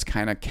 Montana is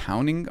kind of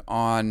counting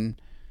on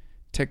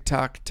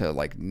TikTok to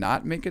like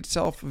not make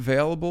itself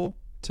available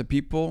to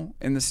people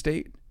in the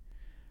state.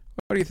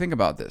 What do you think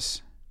about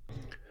this?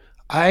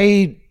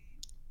 I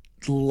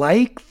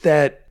like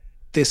that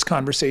this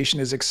conversation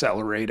is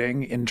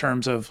accelerating in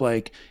terms of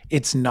like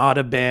it's not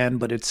a ban,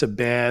 but it's a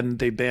ban.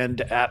 They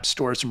banned app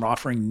stores from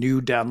offering new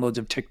downloads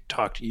of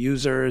TikTok to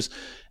users,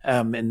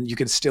 and you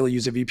can still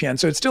use a VPN.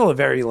 So it's still a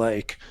very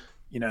like,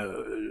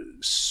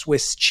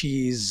 Swiss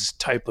cheese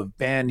type of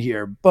ban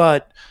here.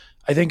 But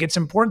I think it's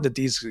important that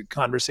these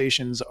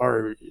conversations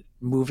are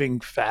moving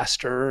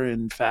faster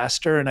and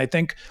faster. And I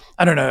think,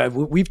 I don't know,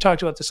 we've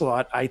talked about this a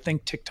lot. I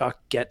think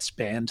TikTok gets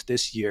banned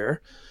this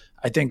year.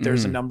 I think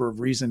there's a number of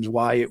reasons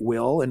why it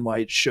will and why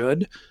it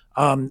should.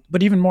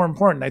 But even more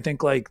important, I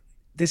think like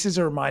this is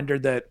a reminder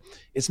that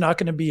it's not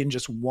going to be in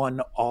just one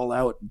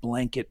all-out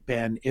blanket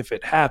ban if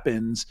it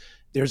happens.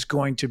 There's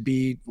going to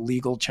be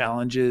legal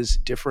challenges,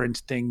 different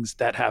things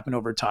that happen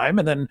over time.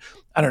 And then,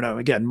 I don't know,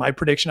 again, my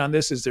prediction on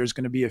this is there's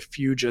going to be a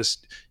few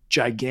just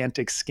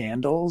gigantic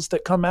scandals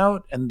that come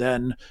out, and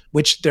then,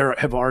 which there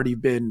have already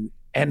been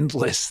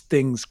endless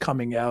things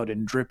coming out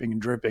and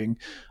dripping.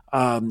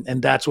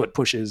 And that's what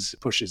pushes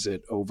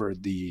it over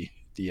the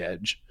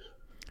edge.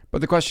 But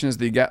the question is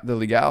the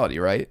legality,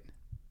 right?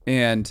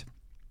 And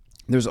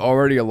there's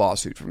already a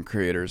lawsuit from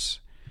creators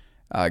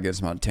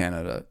against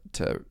Montana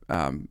to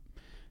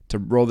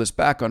roll this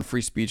back on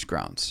free speech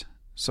grounds.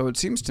 So it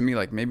seems to me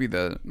like maybe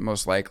the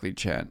most likely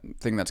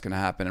thing that's going to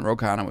happen, and Ro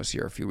Khanna was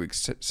here a few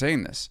weeks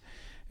saying this,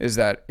 is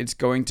that it's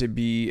going to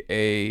be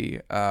a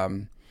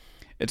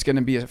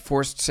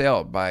forced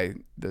sale by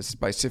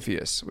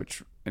CFIUS,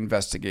 which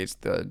investigates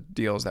the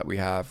deals that we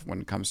have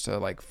when it comes to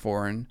like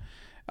foreign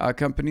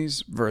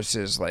companies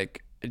versus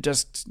like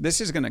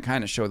this is going to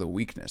kind of show the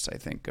weakness, I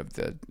think, of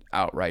the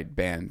outright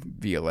ban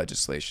via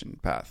legislation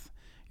path.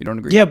 You don't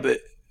agree? Yeah, but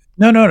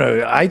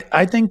no.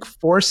 I think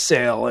forced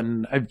sale,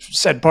 and I've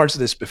said parts of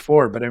this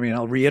before, but I mean,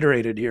 I'll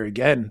reiterate it here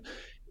again.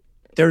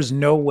 There's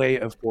no way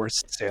a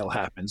forced sale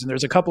happens. And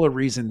there's a couple of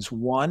reasons.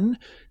 One,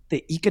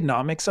 the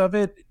economics of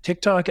it.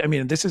 TikTok, I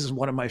mean, this is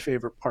one of my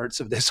favorite parts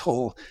of this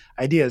whole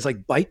idea, is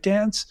like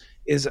ByteDance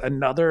is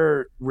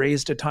another,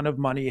 raised a ton of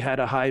money, had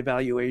a high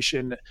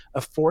valuation.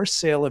 A forced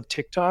sale of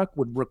TikTok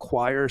would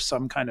require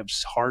some kind of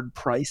hard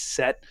price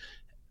set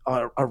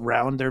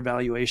around their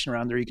valuation,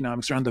 around their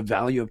economics, around the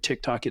value of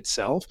TikTok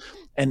itself.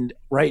 And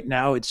right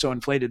now it's so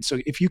inflated. So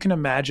if you can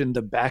imagine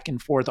the back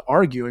and forth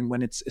arguing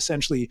when it's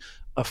essentially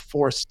a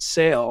forced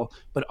sale,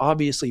 but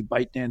obviously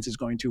ByteDance is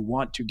going to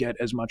want to get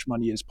as much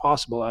money as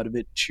possible out of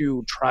it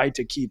to try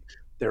to keep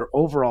their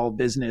overall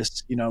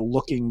business,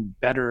 looking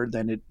better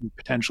than it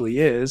potentially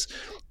is.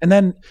 And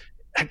then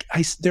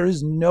there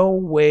is no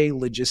way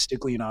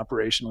logistically and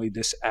operationally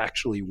this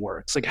actually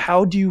works. Like,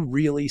 how do you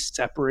really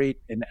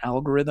separate an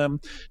algorithm?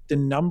 The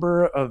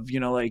number of,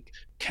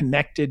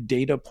 connected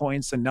data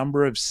points, the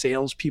number of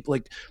salespeople,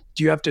 like,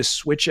 do you have to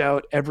switch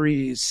out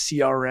every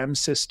CRM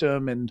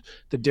system and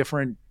the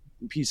different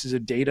pieces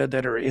of data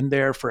that are in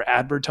there for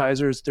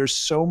advertisers? There's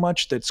so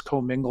much that's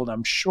commingled,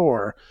 I'm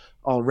sure,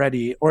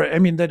 already, or I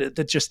mean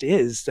that just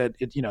is that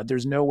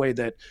there's no way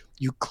that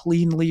you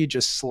cleanly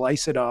just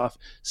slice it off,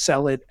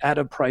 sell it at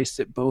a price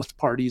that both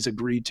parties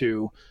agree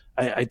to.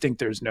 I think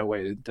there's no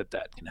way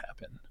that can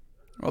happen.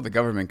 Well, the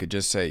government could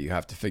just say you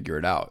have to figure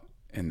it out,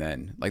 and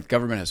then like the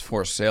government has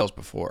forced sales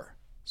before,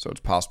 so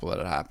it's possible that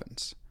it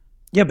happens.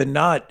 Yeah, but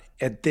not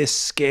at this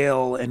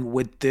scale and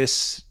with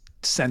this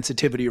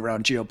sensitivity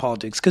around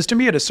geopolitics. Because to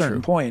me, at a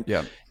certain point,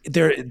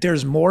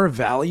 there's more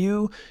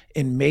value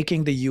in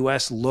making the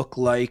U.S. look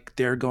like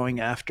they're going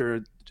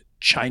after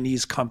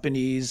Chinese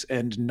companies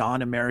and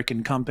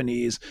non-American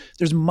companies.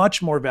 There's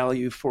much more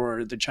value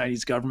for the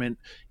Chinese government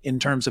in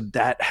terms of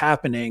that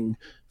happening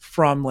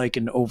from like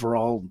an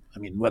overall, I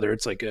mean, whether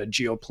it's like a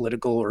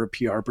geopolitical or a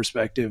PR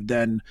perspective,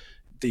 than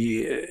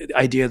the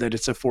idea that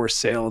it's a forced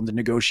sale and the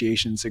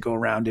negotiations that go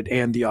around it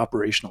and the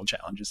operational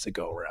challenges that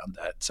go around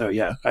that. So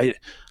yeah,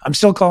 I'm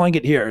still calling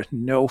it here.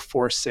 No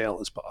forced sale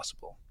is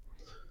possible.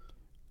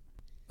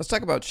 Let's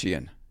talk about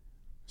Shein.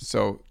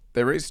 So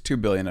they raised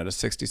 $2 billion at a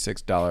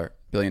 $66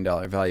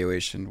 billion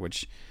valuation,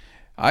 which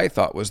I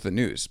thought was the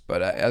news.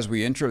 But as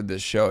we introed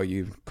this show,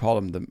 you called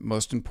them the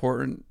most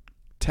important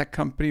tech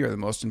company or the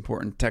most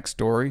important tech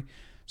story.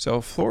 So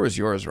floor is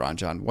yours,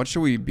 Ranjan. What should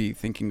we be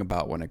thinking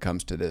about when it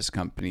comes to this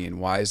company, and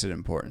why is it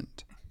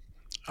important?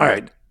 All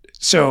right.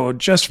 So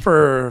just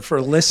for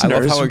listeners, I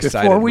love how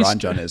excited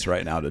Ranjan is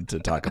right now to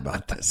talk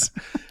about this.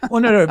 Well,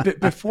 no.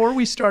 Before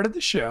we started the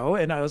show,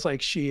 and I was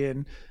like,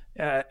 Shein,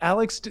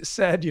 Alex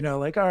said, all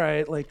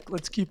right, like,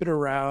 let's keep it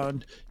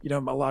around. A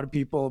lot of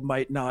people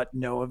might not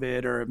know of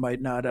it, or it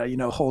might not,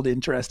 hold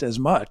interest as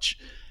much.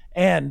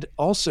 And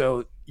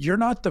also, you're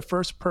not the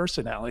first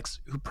person, Alex,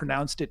 who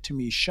pronounced it to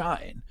me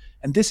Shine.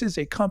 And this is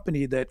a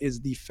company that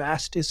is the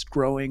fastest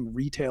growing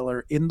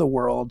retailer in the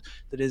world,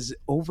 that is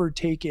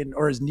overtaken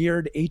or has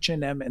neared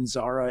H&M and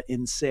Zara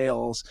in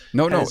sales.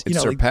 No, it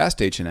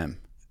surpassed H&M.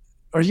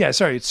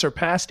 it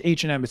surpassed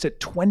H&M. It's at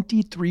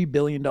 $23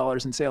 billion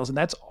in sales, and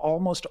that's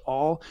almost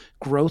all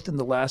growth in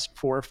the last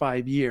 4 or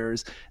 5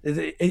 years.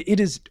 It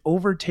has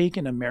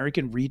overtaken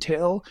American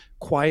retail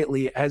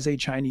quietly as a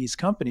Chinese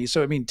company.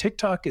 So, I mean,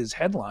 TikTok is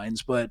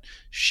headlines, but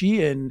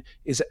Shein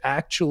is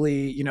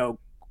actually,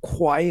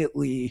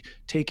 quietly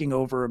taking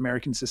over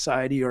American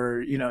society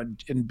or,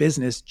 in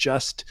business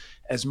just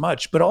as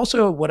much. But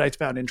also what I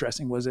found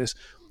interesting was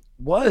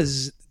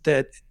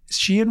that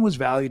Shein was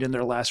valued in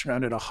their last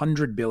round at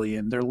 100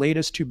 billion. Their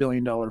latest $2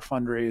 billion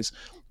fundraise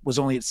was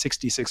only at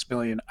 66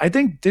 billion. I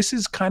think this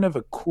is kind of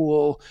a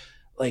cool,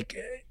 like,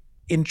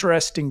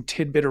 interesting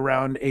tidbit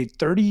around a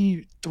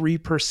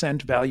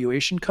 33%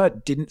 valuation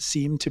cut didn't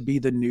seem to be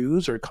the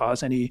news or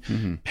cause any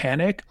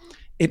panic.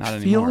 It Not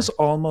feels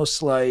anymore.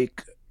 almost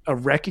like a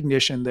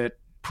recognition that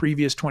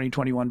previous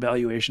 2021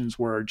 valuations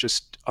were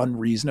just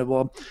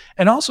unreasonable,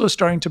 and also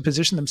starting to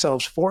position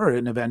themselves for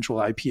an eventual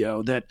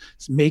IPO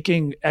that's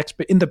making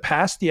in the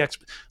past,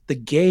 the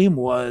game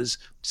was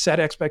set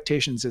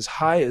expectations as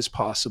high as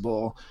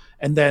possible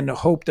and then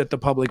hope that the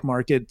public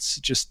markets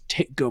just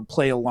go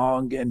play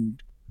along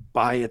and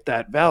buy at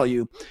that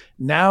value.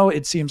 Now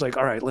it seems like,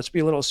 all right, let's be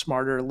a little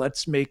smarter.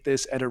 Let's make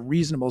this at a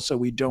reasonable so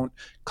we don't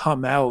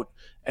come out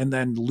and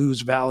then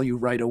lose value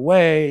right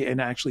away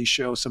and actually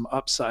show some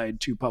upside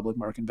to public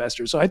market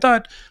investors. So I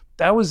thought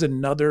that was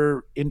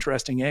another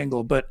interesting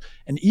angle. But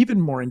an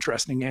even more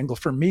interesting angle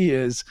for me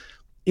is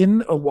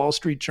in a Wall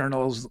Street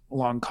Journal's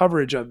long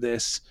coverage of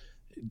this.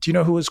 Do you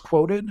know who was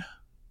quoted?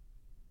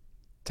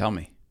 Tell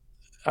me.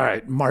 All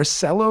right,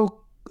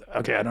 Marcelo.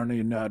 Okay, I don't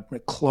even know.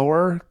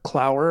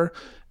 Clower,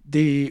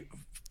 the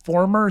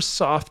former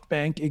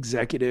SoftBank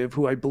executive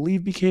who I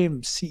believe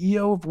became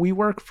CEO of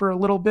WeWork for a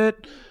little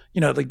bit.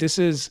 This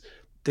is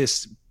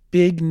this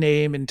big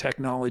name in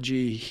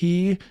technology.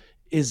 He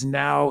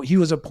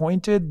was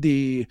appointed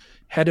the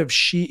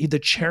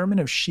chairman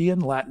of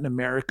Shein Latin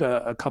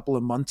America a couple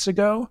of months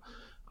ago.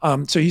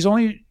 So he's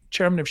only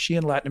chairman of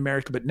Shein Latin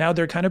America, but now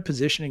they're kind of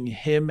positioning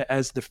him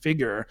as the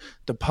figure,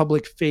 the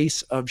public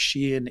face of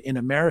Shein in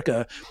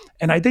America.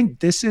 And I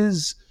think this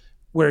is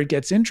where it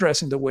gets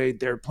interesting. The way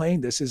they're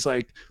playing this is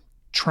like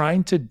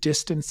trying to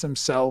distance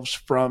themselves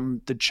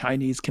from the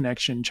Chinese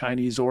connection,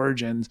 Chinese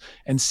origins,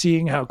 and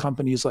seeing how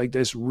companies like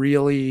this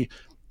really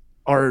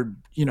are,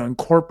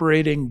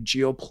 incorporating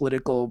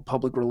geopolitical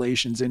public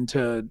relations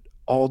into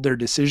all their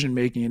decision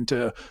making,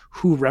 into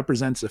who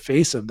represents the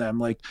face of them.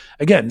 Like,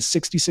 again,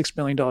 $66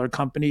 million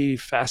company,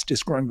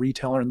 fastest growing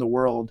retailer in the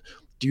world.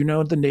 Do you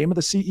know the name of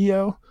the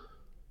CEO?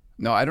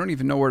 No, I don't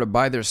even know where to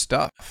buy their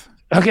stuff.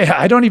 Okay,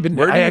 I don't even.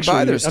 Where do you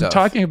buy their stuff? I'm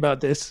talking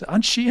about this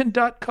on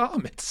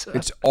Shein.com.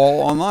 It's all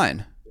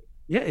online.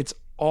 Yeah, it's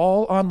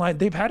all online.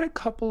 They've had a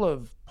couple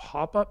of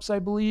pop-ups, I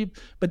believe,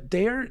 but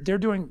they're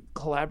doing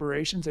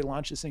collaborations. They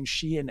launched this thing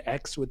Shein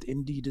X with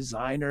indie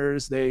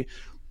designers. They're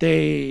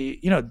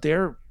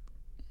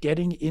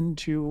getting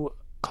into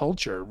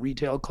culture,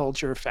 retail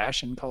culture,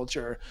 fashion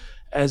culture,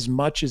 as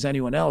much as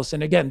anyone else.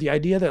 And again, the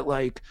idea that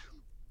like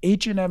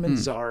H&M and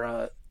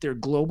Zara, their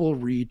global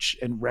reach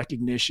and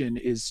recognition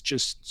is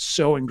just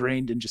so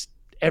ingrained in just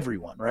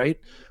everyone, right?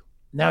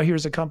 Now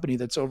here's a company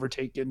that's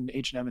overtaken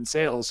H&M in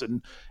sales.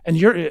 And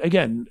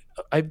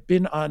I've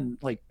been on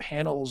like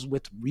panels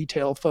with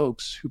retail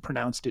folks who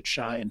pronounced it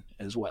Shine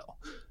as well.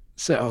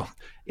 So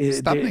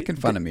stop making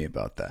fun of me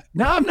about that.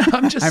 No,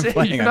 I'm just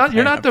saying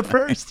you're not the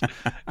first.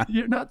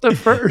 You're not the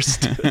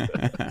first.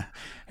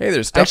 Hey,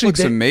 their stuff looks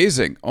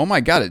amazing. Oh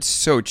my God, it's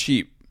so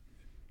cheap.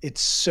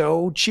 It's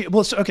so cheap.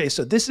 Well,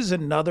 so this is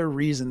another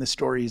reason the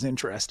story is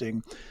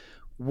interesting.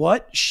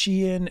 What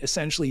Shein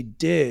essentially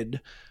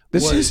did.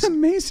 This is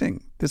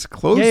amazing. This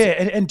clothes.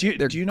 Yeah, and do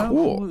you know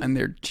cool and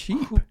they're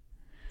cheap.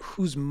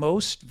 Who's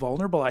most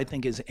vulnerable, I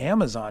think, is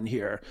Amazon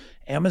here.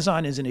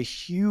 Amazon is in a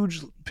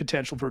huge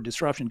potential for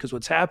disruption because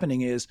what's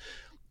happening is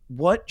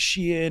what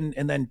Shein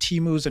and then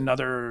Temu's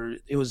another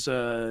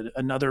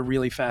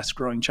really fast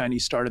growing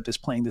Chinese startup that's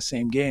playing the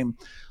same game.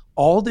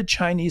 All the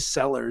Chinese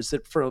sellers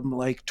that from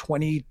like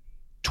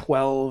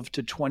 2012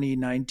 to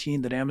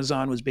 2019 that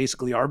Amazon was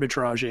basically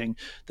arbitraging,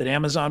 that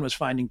Amazon was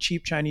finding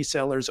cheap Chinese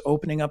sellers,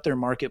 opening up their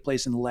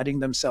marketplace and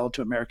letting them sell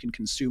to American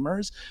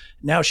consumers.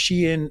 Now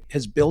Shein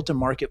has built a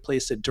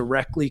marketplace that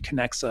directly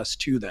connects us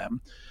to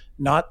them,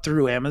 not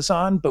through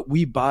Amazon, but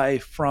we buy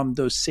from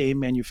those same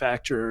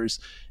manufacturers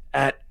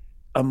at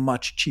a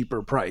much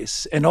cheaper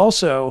price. And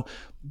also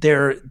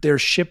their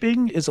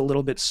shipping is a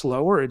little bit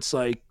slower. It's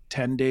like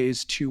 10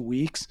 days, 2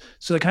 weeks.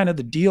 So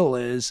the deal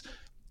is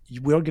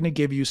we're going to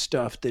give you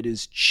stuff that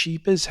is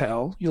cheap as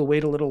hell. You'll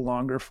wait a little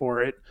longer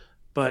for it.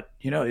 But,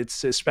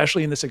 it's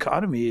especially in this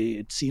economy,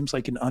 it seems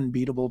like an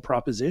unbeatable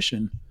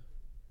proposition.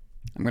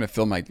 I'm going to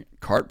fill my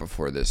cart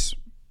before this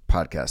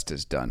podcast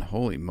is done.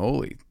 Holy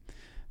moly.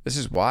 This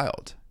is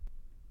wild.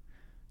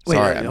 Wait,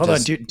 hold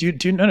on. Do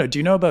you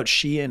know about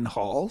Shein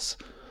hauls?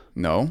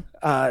 No.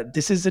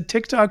 This is a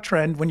TikTok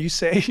trend. When you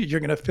say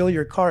you're going to fill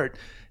your cart,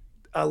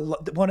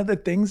 one of the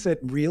things that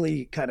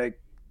really kind of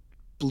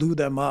blew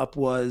them up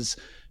was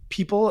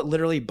people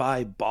literally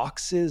buy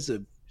boxes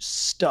of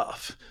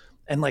stuff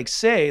and like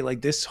say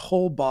like this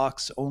whole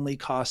box only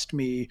cost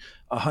me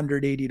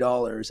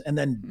 $180, and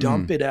then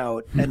dump it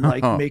out and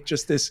like No. make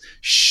just this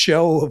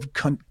show of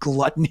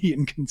gluttony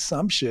and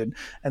consumption.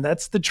 And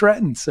that's the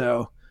trend.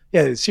 So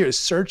yeah, serious,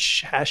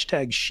 search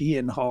hashtag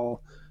Shein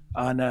haul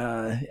on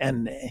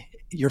and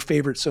your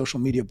favorite social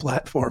media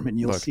platform, and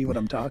you'll Look, see what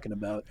I'm talking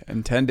about.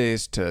 in 10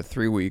 days to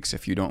 3 weeks,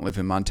 if you don't live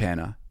in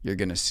Montana, you're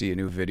going to see a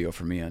new video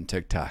from me on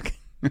TikTok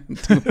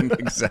doing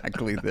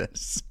exactly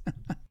this.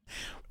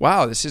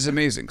 Wow, this is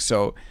amazing.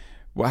 So,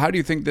 well, how do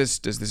you think does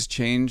this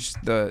change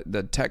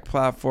the tech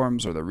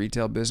platforms or the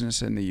retail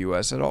business in the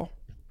U.S. at all?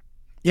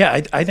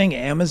 Yeah, I think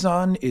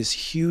Amazon is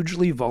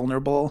hugely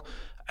vulnerable.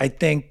 I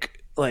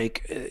think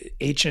like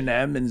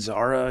H&M and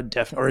Zara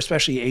definitely, or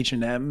especially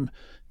H&M,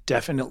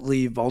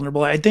 definitely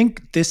vulnerable. I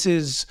think this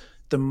is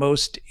the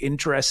most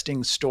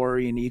interesting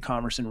story in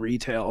e-commerce and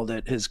retail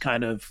that has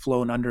kind of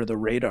flown under the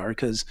radar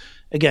because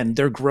again,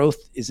 their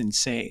growth is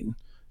insane.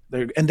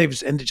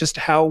 And just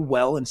how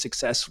well and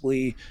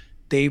successfully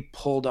they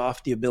pulled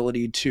off the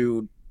ability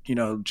to,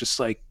 just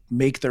like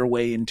make their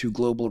way into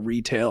global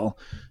retail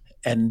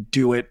and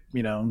do it,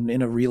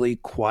 in a really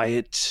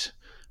quiet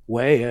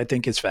way, I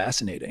think is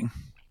fascinating.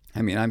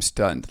 I mean, I'm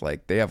stunned.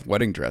 Like, they have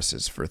wedding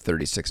dresses for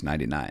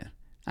 $36.99.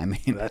 I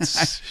mean,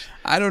 That's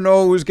I don't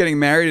know who's getting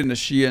married in a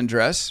Shein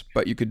dress,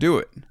 but you could do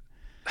it.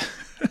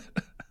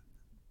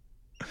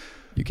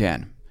 You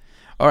can.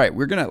 All right,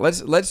 we're gonna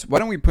let's why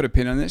don't we put a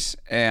pin on this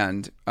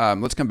and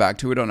let's come back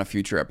to it on a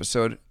future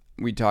episode.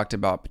 We talked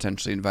about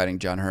potentially inviting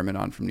John Herman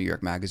on from New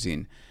York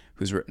Magazine,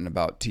 who's written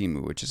about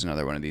Temu, which is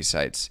another one of these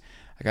sites.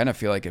 I kind of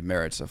feel like it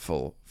merits a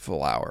full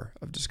hour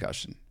of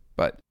discussion.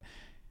 But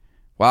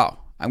wow,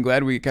 I'm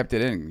glad we kept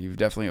it in. You've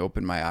definitely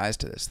opened my eyes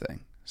to this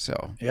thing.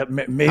 So yeah,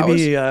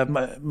 maybe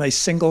my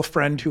single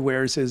friend who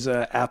wears his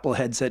Apple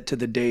headset to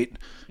the date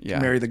to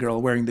marry the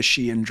girl wearing the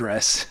Shein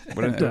dress.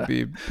 Wouldn't it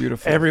be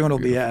beautiful? Everyone will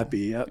Beautiful. be happy.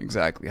 Yep.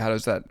 Exactly. How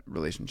does that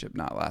relationship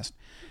not last?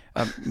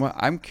 Well,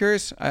 I'm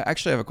curious. I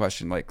actually have a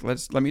question. Like,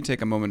 let me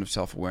take a moment of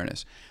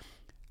self-awareness.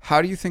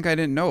 How do you think I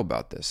didn't know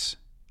about this?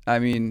 I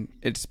mean,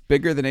 it's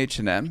bigger than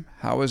H&M.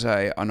 How was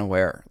I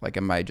unaware? Like,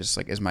 am I just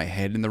like, is my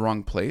head in the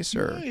wrong place,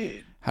 or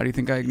how do you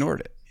think I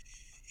ignored it?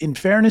 In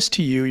fairness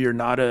to you, you're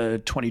not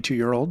a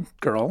 22-year-old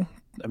girl.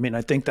 I mean,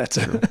 I think that's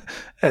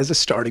as a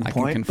starting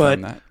point. I can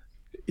confirm that.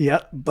 Yeah,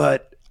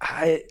 but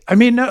I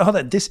mean, no, hold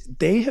on.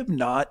 They have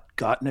not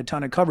gotten a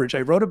ton of coverage. I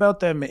wrote about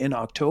them in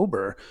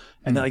October,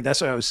 and like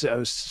that's why I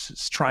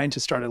was trying to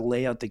start to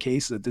lay out the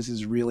case that this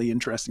is a really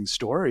interesting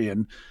story,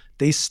 and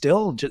they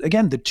still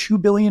again the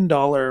 $2 billion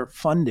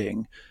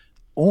funding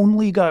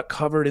only got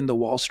covered in the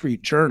Wall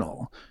Street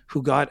Journal,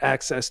 who got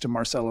access to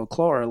Marcelo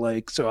Claure.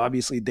 Like, so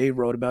obviously they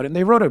wrote about it, and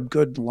they wrote a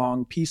good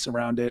long piece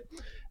around it.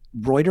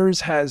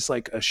 Reuters has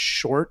like a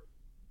short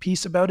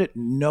piece about it.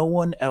 No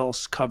one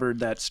else covered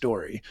that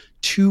story.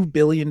 $2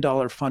 billion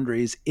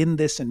fundraise in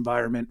this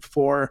environment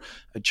for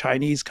a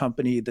Chinese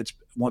company that's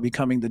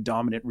becoming the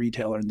dominant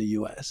retailer in the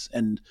US.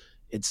 And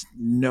it's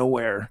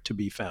nowhere to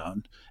be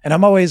found. And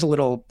I'm always a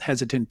little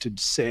hesitant to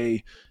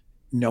say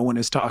no one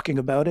is talking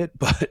about it,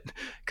 but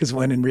because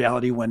when in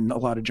reality, when a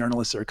lot of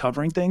journalists are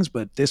covering things,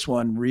 but this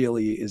one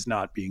really is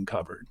not being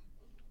covered.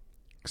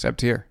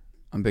 Except here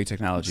on Big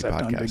Technology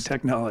Podcast. On Big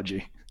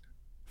Technology.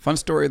 Fun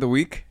story of the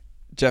week.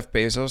 Jeff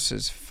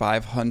Bezos'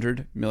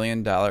 $500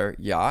 million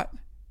yacht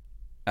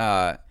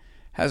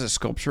has a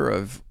sculpture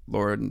of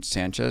Lauren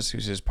Sanchez,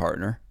 who's his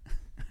partner,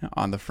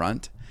 on the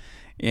front.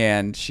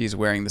 And she's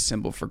wearing the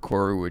symbol for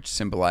Koru, which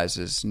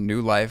symbolizes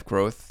new life,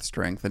 growth,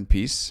 strength, and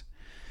peace.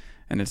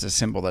 And it's a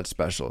symbol that's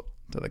special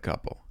to the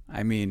couple.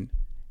 I mean,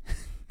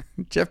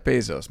 Jeff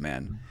Bezos,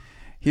 man.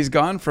 He's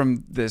gone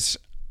from this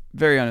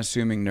very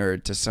unassuming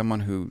nerd to someone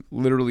who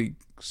literally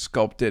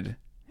sculpted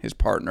his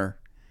partner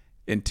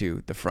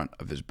into the front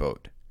of his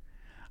boat.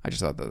 I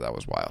just thought that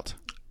was wild.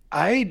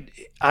 I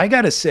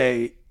gotta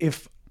say,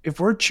 if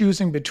we're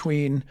choosing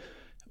between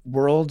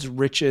world's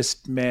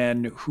richest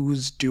man,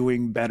 who's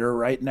doing better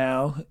right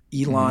now,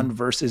 Elon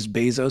versus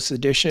Bezos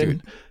edition,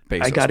 Dude,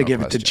 Bezos, I got to no give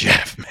question. it to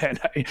Jeff, man.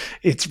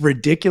 It's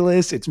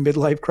ridiculous. It's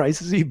midlife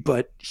crisisy,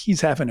 but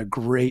he's having a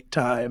great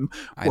time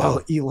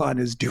while Elon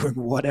is doing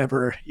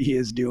whatever he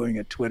is doing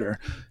at Twitter.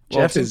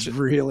 Well, Jeff is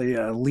really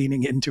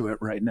leaning into it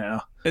right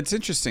now. It's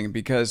interesting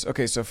because,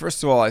 okay, so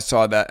first of all, I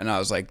saw that and I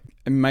was like,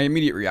 and my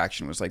immediate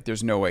reaction was like,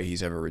 there's no way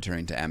he's ever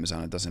returning to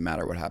Amazon. It doesn't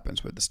matter what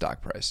happens with the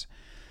stock price.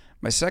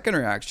 My second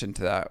reaction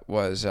to that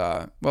was,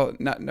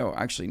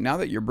 actually, now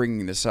that you're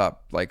bringing this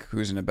up, like,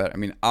 who's in a better, I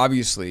mean,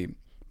 obviously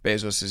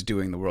Bezos is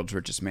doing the world's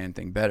richest man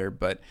thing better,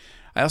 but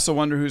I also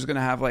wonder who's going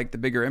to have like the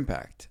bigger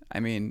impact. I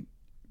mean,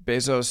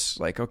 Bezos,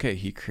 like, okay,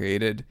 he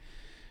created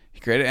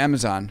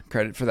Amazon,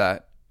 credit for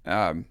that.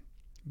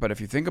 But if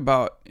you think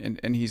about,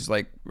 and he's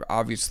like,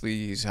 obviously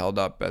he's held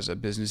up as a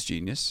business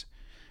genius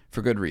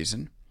for good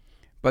reason.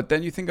 But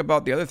then you think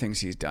about the other things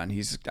he's done.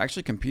 He's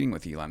actually competing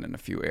with Elon in a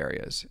few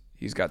areas.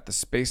 He's got the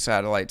space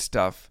satellite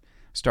stuff.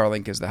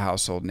 Starlink is the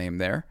household name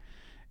there.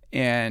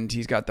 And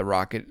he's got the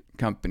rocket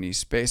company.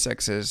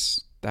 SpaceX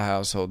is the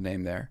household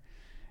name there.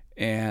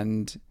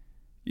 And,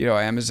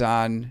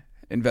 Amazon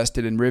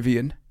invested in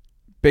Rivian,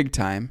 big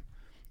time.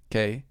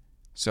 Okay,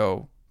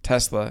 so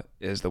Tesla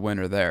is the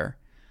winner there.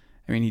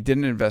 I mean, he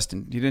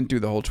didn't do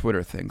the whole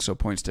Twitter thing, so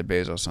points to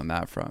Bezos on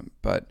that front.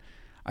 But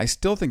I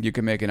still think you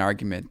can make an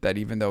argument that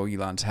even though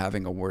Elon's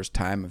having a worse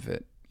time of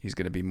it, he's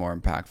going to be more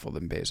impactful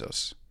than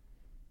Bezos.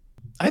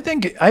 I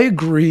think I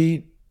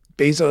agree.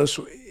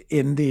 Bezos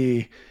in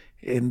the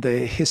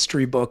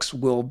history books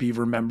will be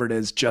remembered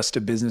as just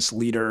a business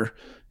leader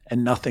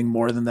and nothing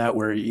more than that,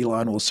 where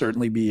Elon will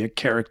certainly be a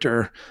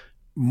character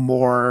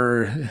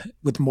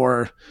with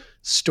more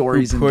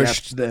stories and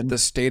depth than the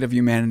state of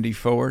humanity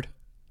forward.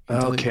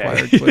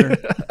 Okay. Twitter.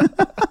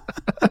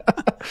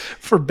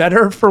 For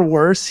better or for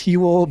worse, he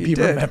will be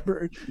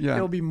remembered. Yeah.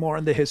 He'll be more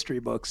in the history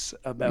books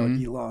about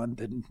Elon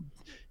than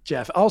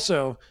Jeff.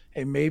 Also,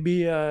 hey,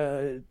 maybe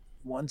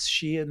once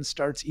Sheehan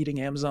starts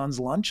eating Amazon's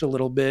lunch a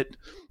little bit,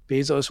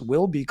 Bezos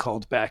will be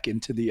called back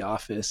into the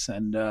office.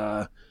 And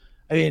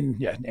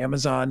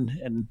Amazon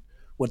and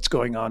what's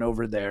going on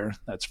over there,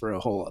 that's for a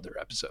whole other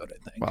episode,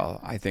 I think. Well,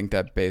 I think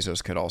that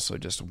Bezos could also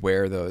just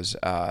wear those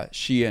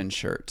Sheehan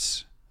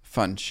shirts,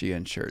 fun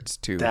Sheehan shirts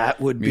to that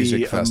would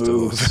music be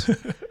festivals. A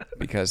move.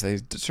 Because they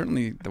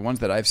certainly, the ones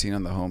that I've seen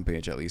on the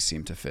homepage at least,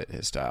 seem to fit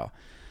his style.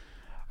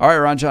 All right,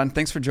 Ranjan,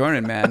 thanks for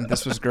joining, man.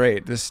 This was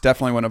great. This is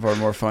definitely one of our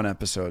more fun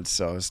episodes,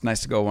 so it's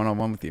nice to go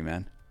one-on-one with you,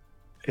 man.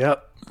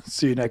 Yep.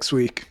 See you next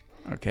week.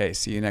 Okay,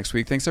 see you next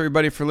week. Thanks,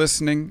 everybody, for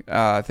listening.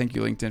 Thank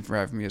you, LinkedIn, for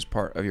having me as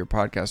part of your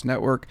podcast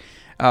network.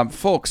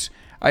 Folks,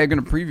 I am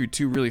going to preview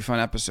 2 really fun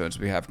episodes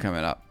we have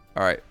coming up.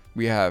 All right,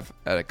 we have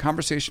a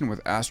conversation with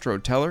Astro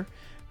Teller,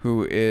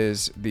 who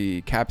is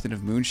the captain of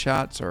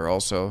Moonshots, or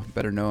also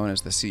better known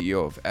as the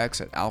CEO of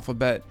X at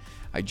Alphabet.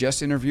 I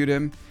just interviewed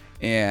him,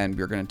 and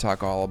we're going to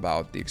talk all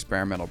about the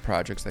experimental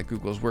projects that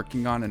Google's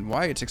working on and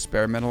why its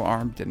experimental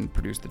arm didn't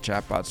produce the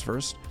chatbots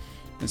first.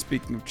 And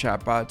speaking of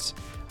chatbots,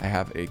 I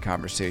have a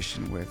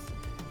conversation with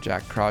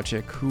Jack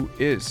Krawczyk, who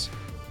is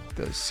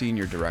the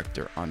senior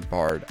director on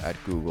Bard at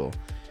Google.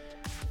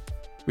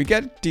 We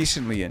get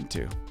decently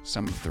into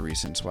some of the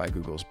reasons why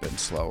Google's been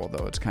slow,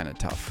 although it's kind of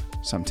tough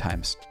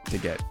sometimes to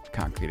get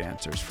concrete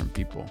answers from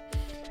people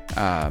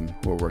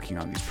who are working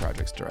on these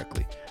projects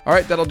directly. All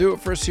right, that'll do it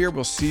for us here.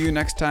 We'll see you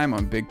next time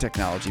on Big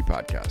Technology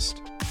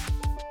Podcast.